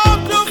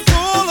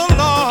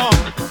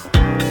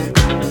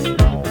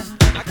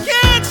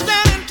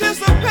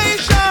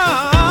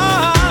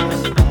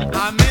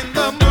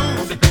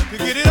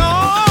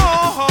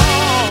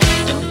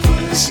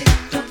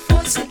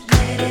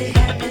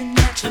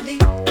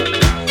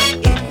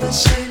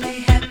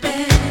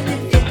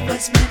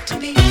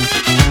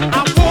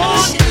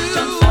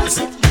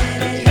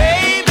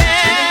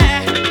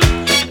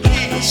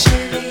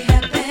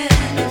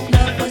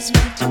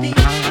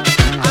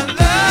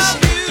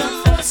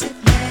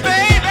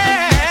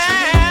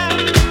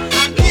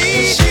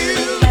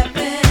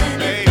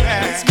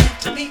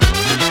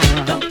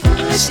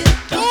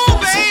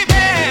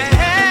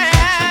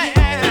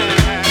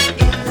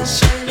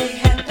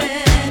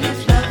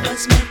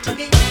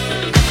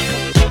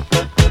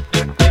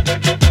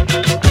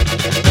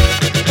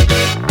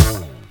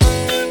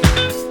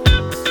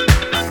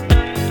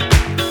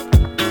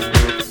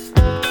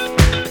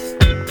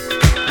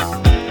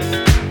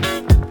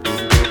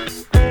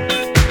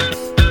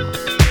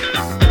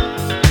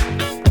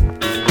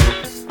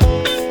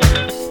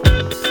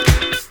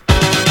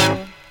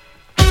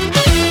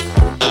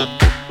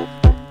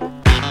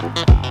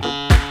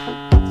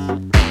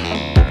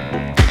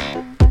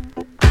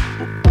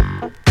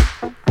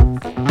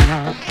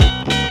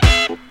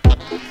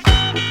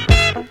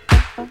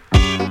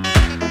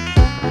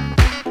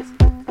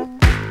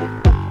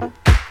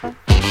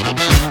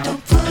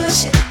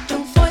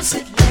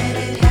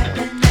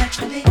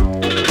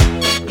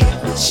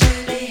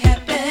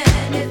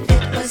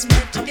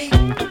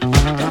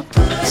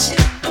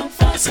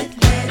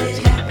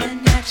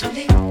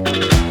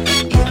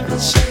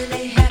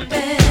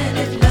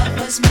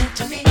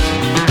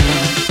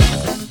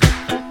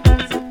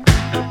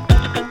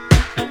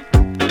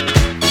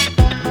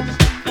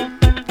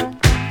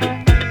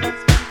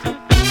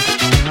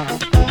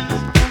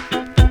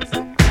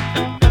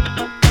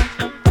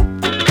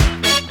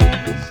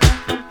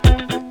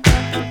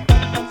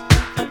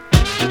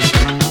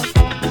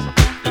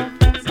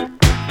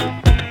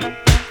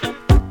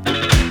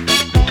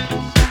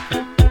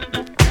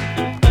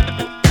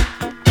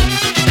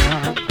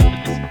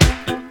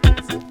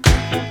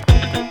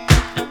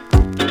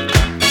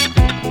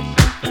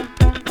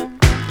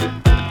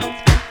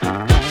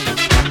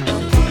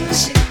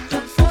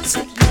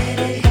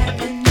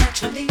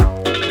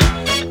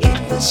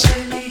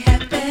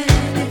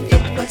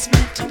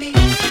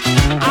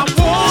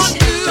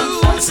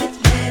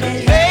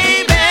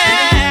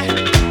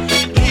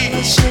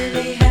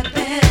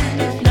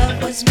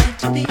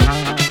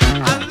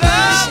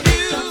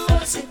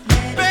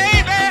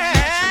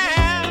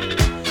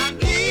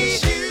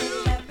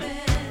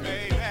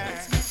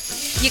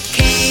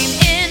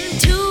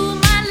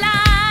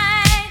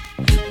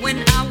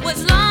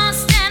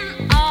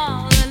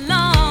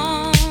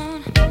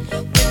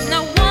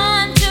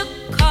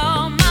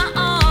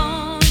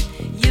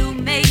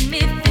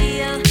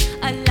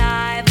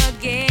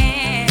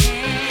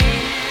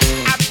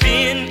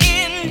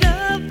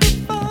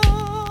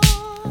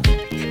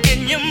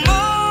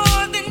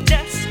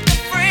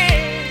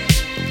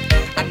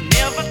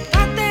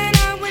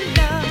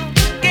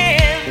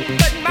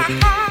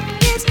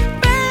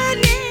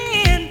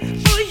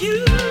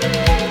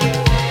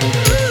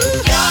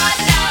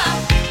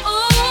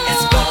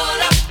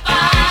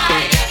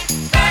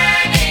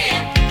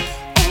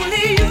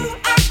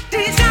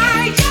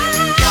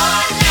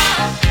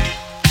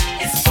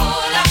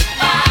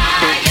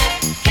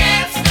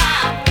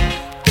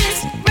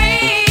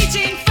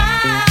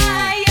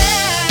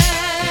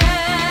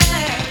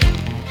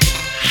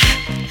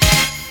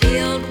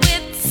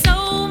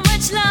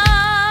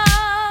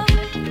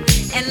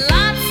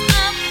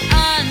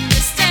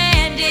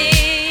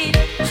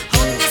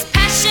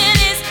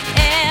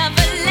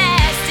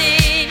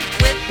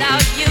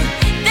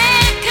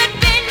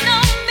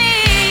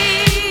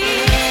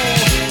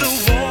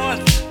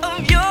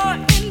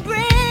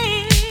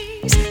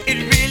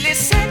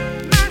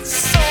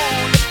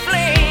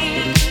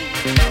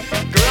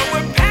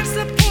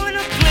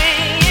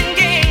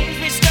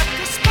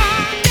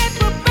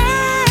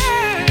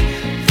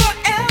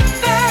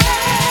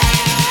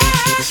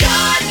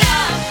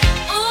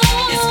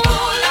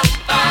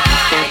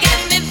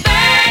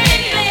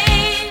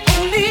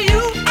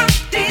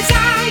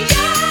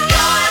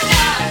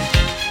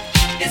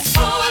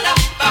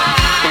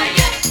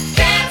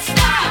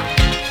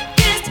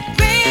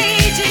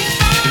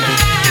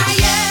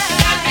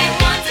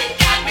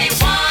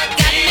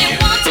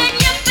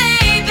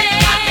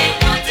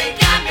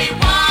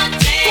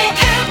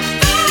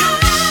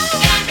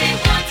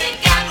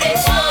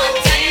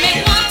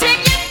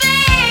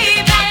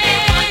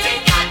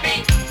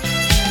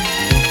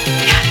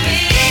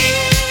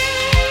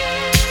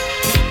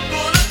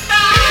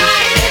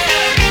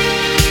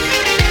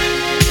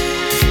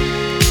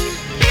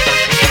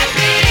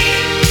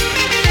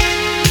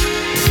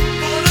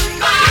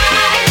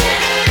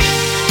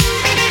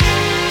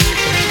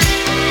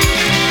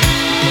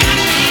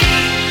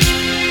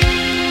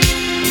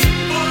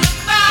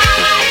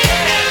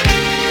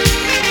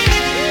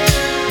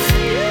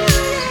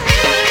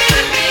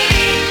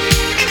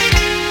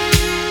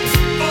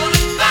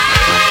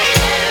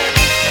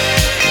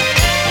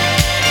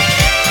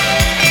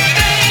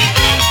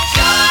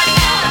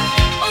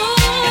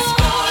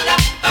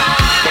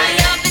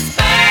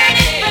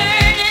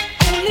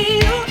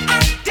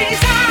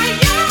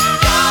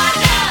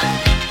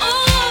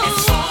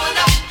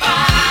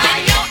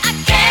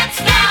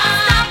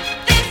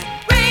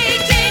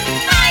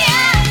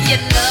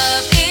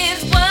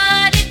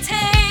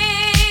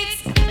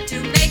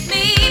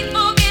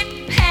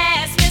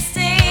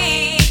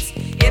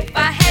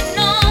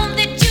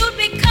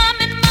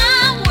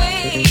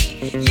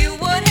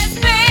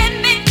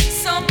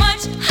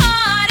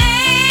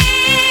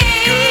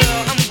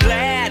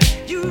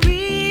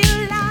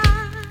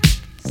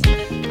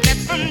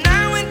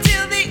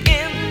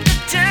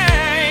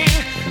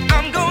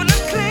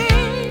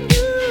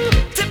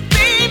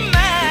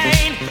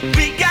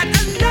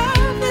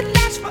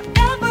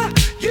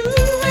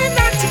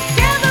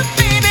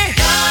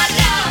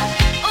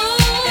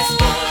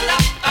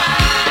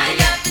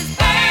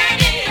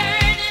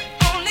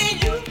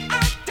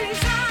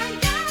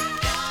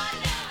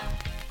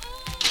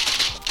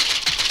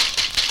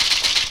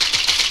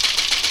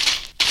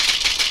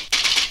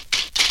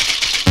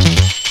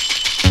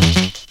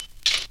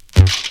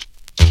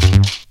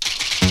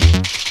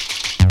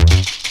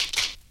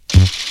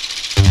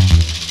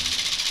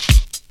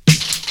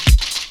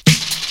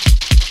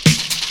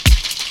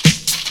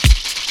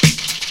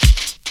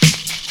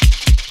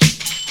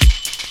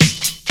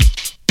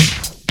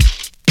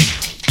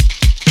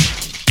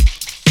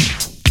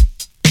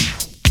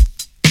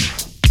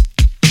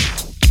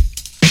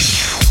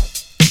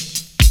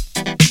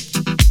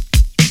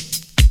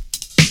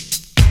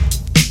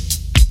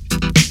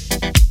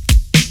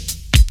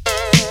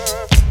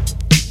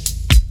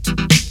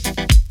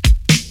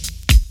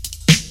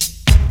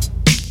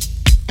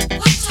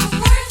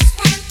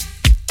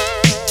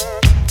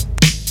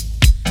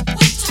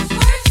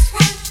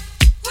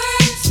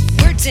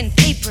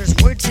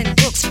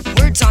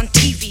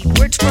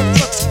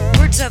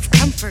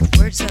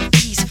words of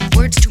peace,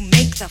 words to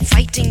make the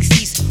fighting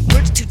cease,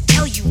 words to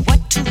tell you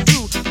what to do.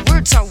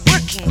 Words are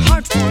working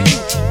hard for you.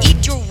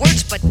 Eat your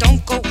words, but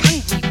don't go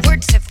hungry.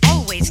 Words have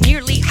always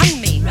nearly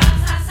hung me.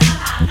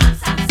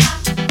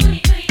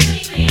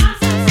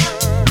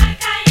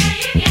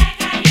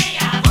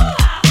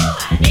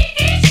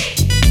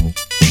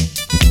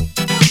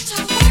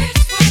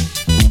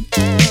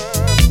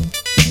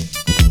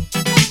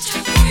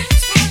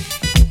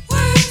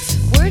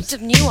 Words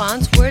of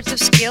nuance, words of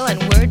skill,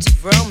 and words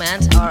of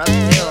romance are a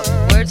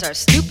pill. Words are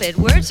stupid,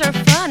 words are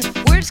fun.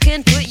 Words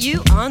can put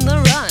you on the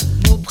run.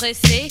 Mots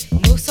pressés,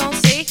 mots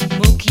sensés,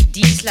 mots qui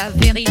disent la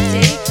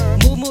vérité.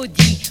 Mots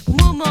maudits,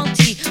 mots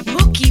mentis,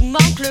 mots qui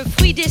manquent le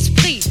fruit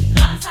d'esprit.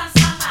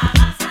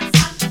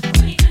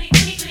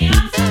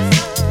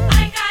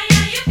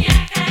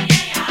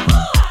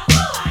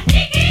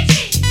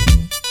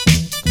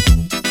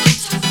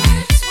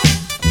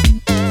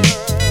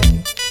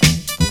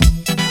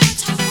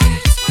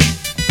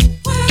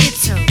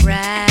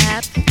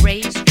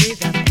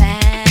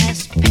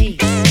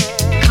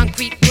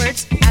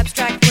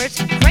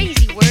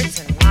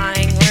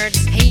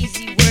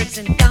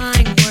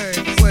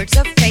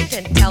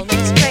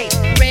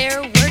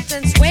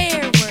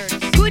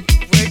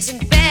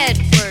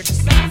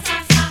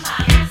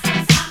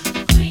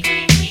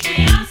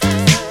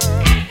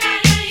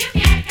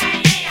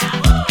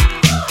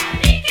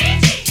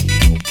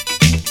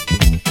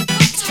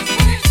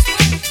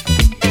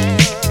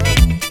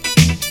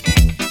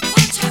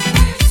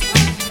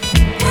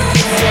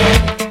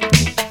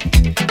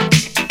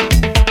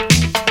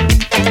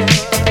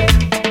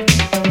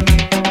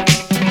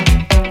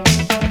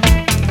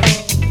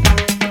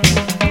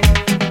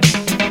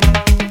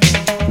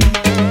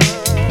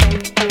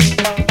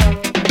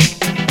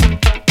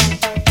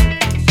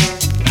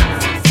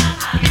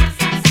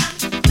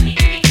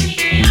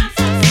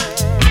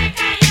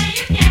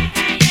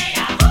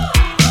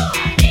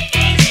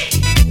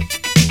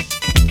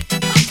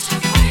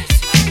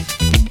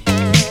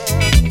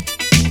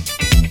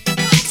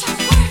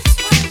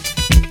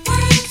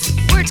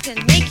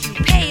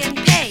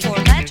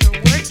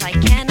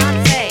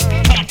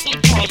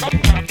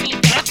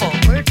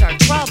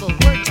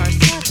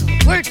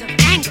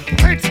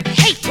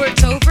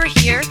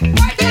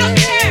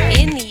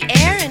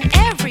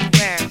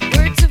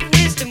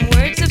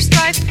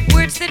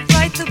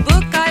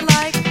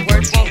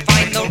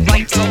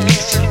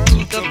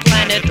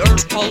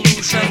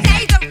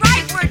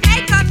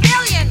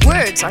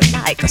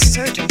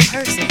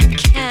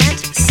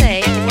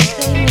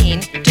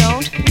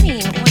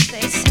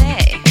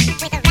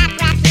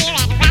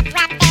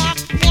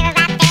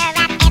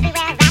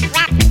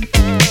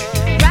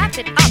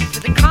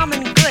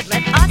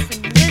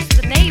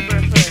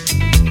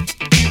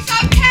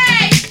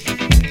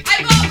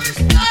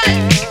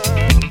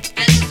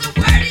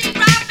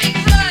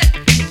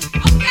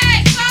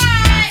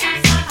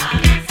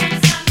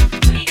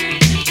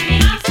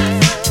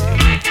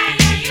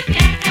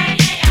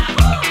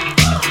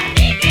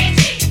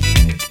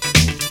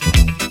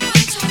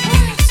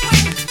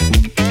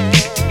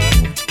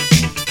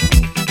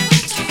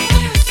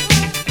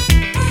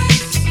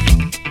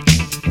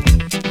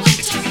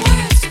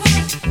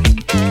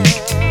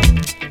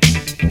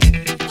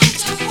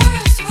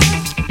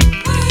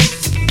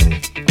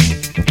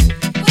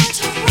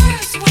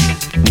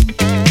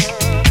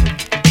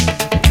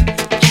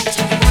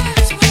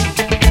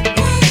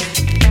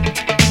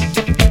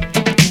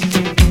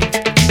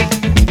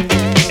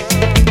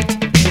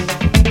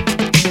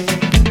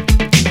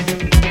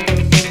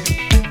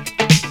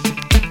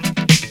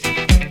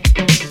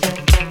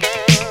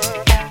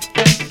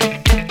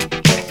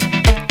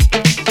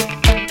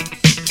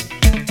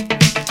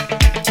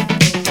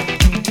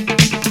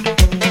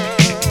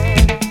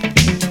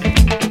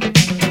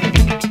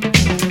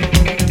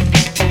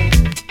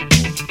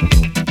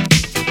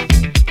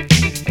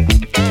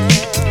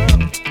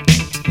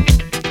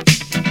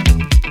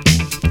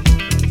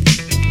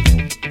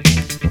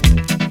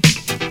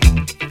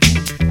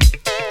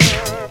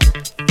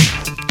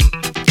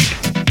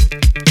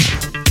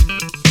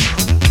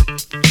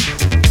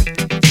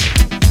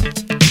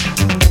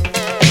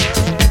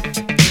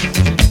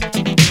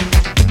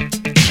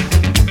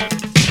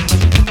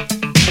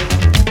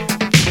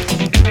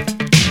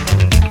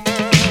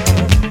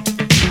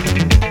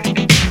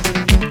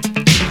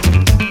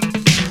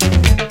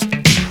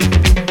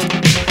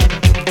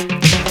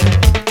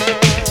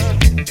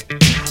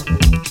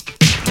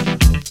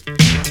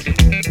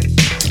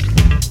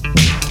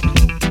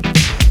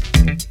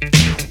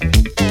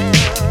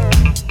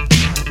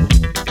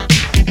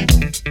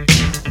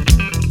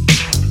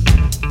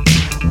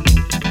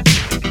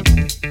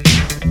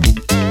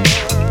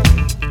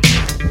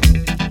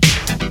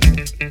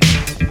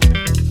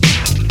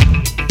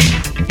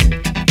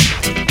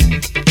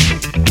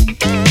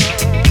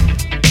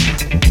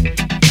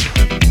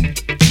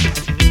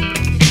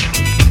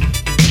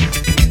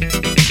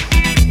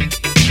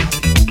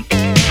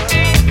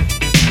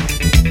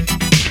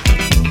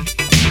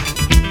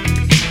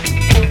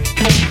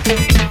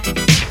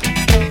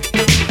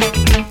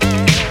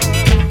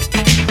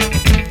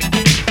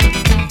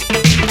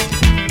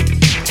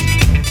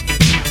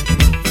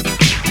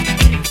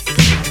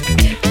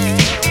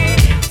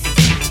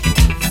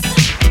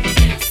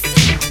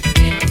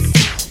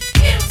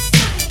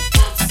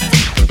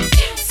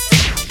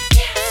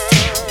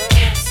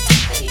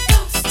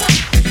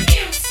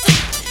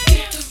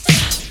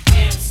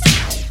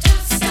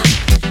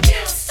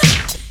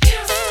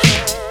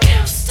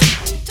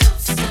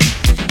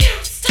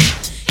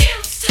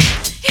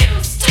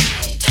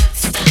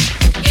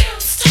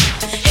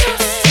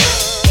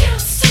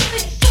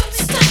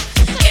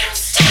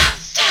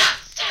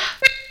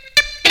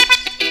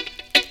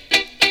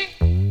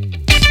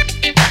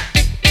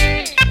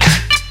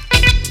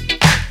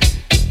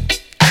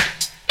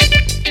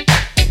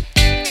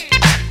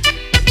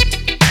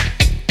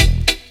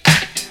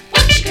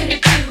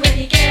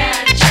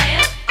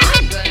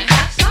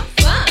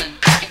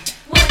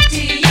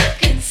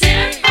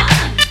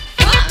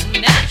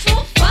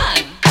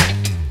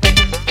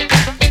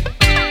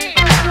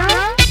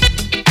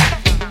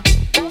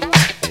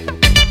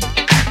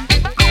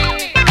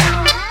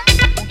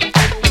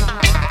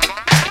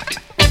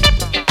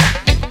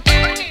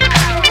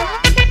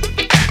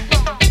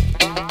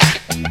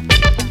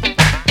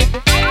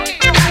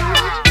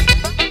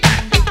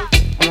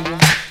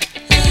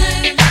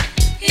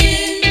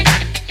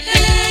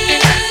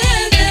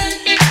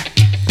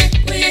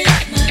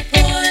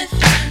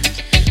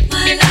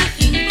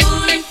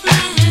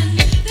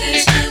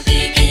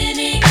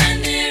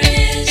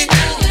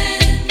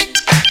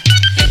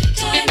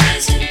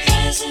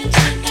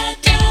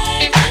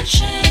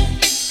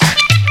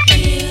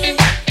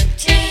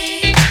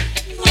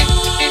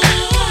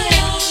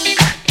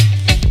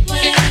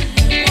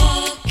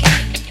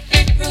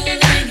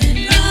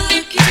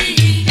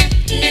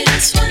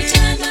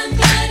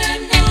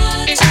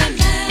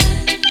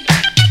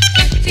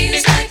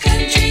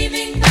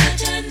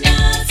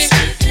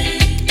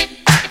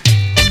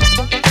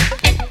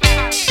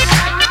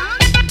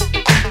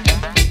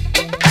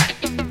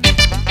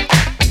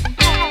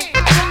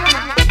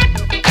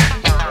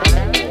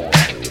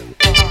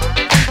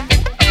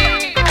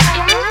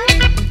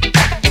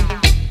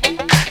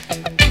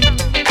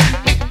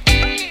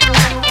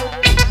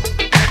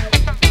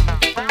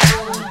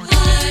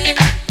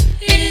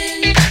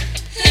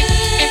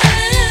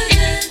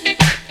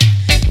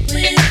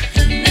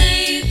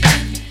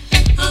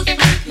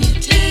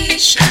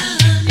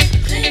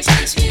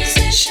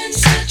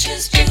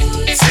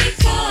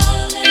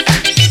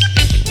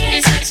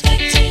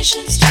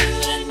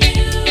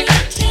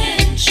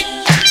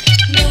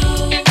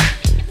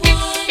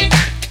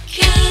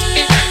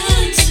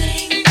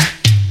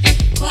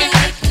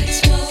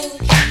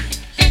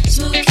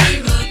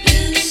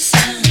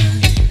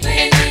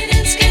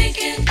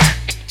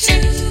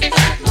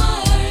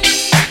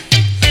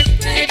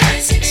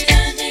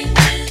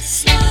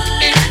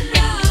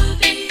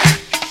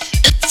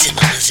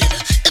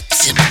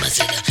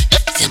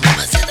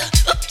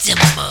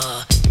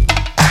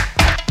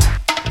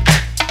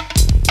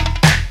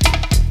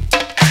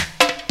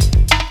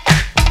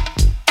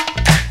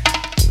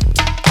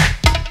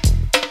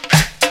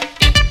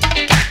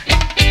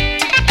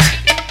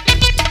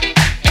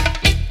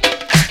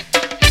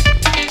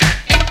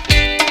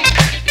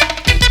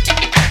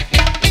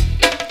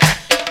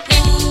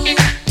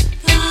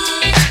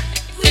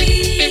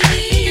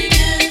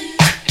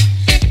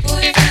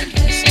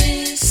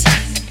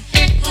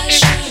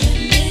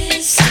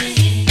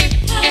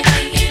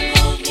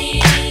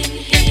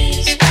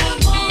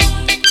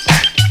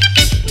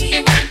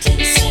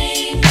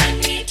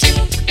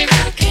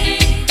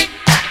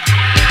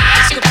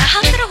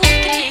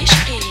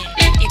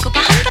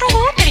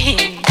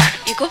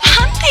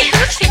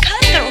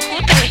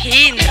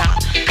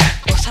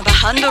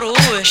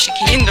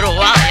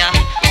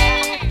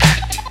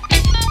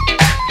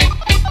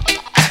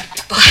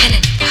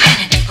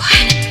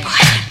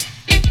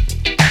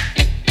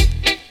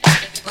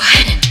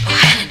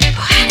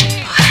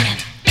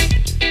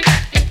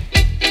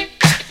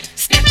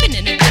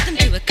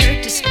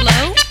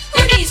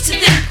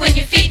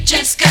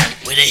 just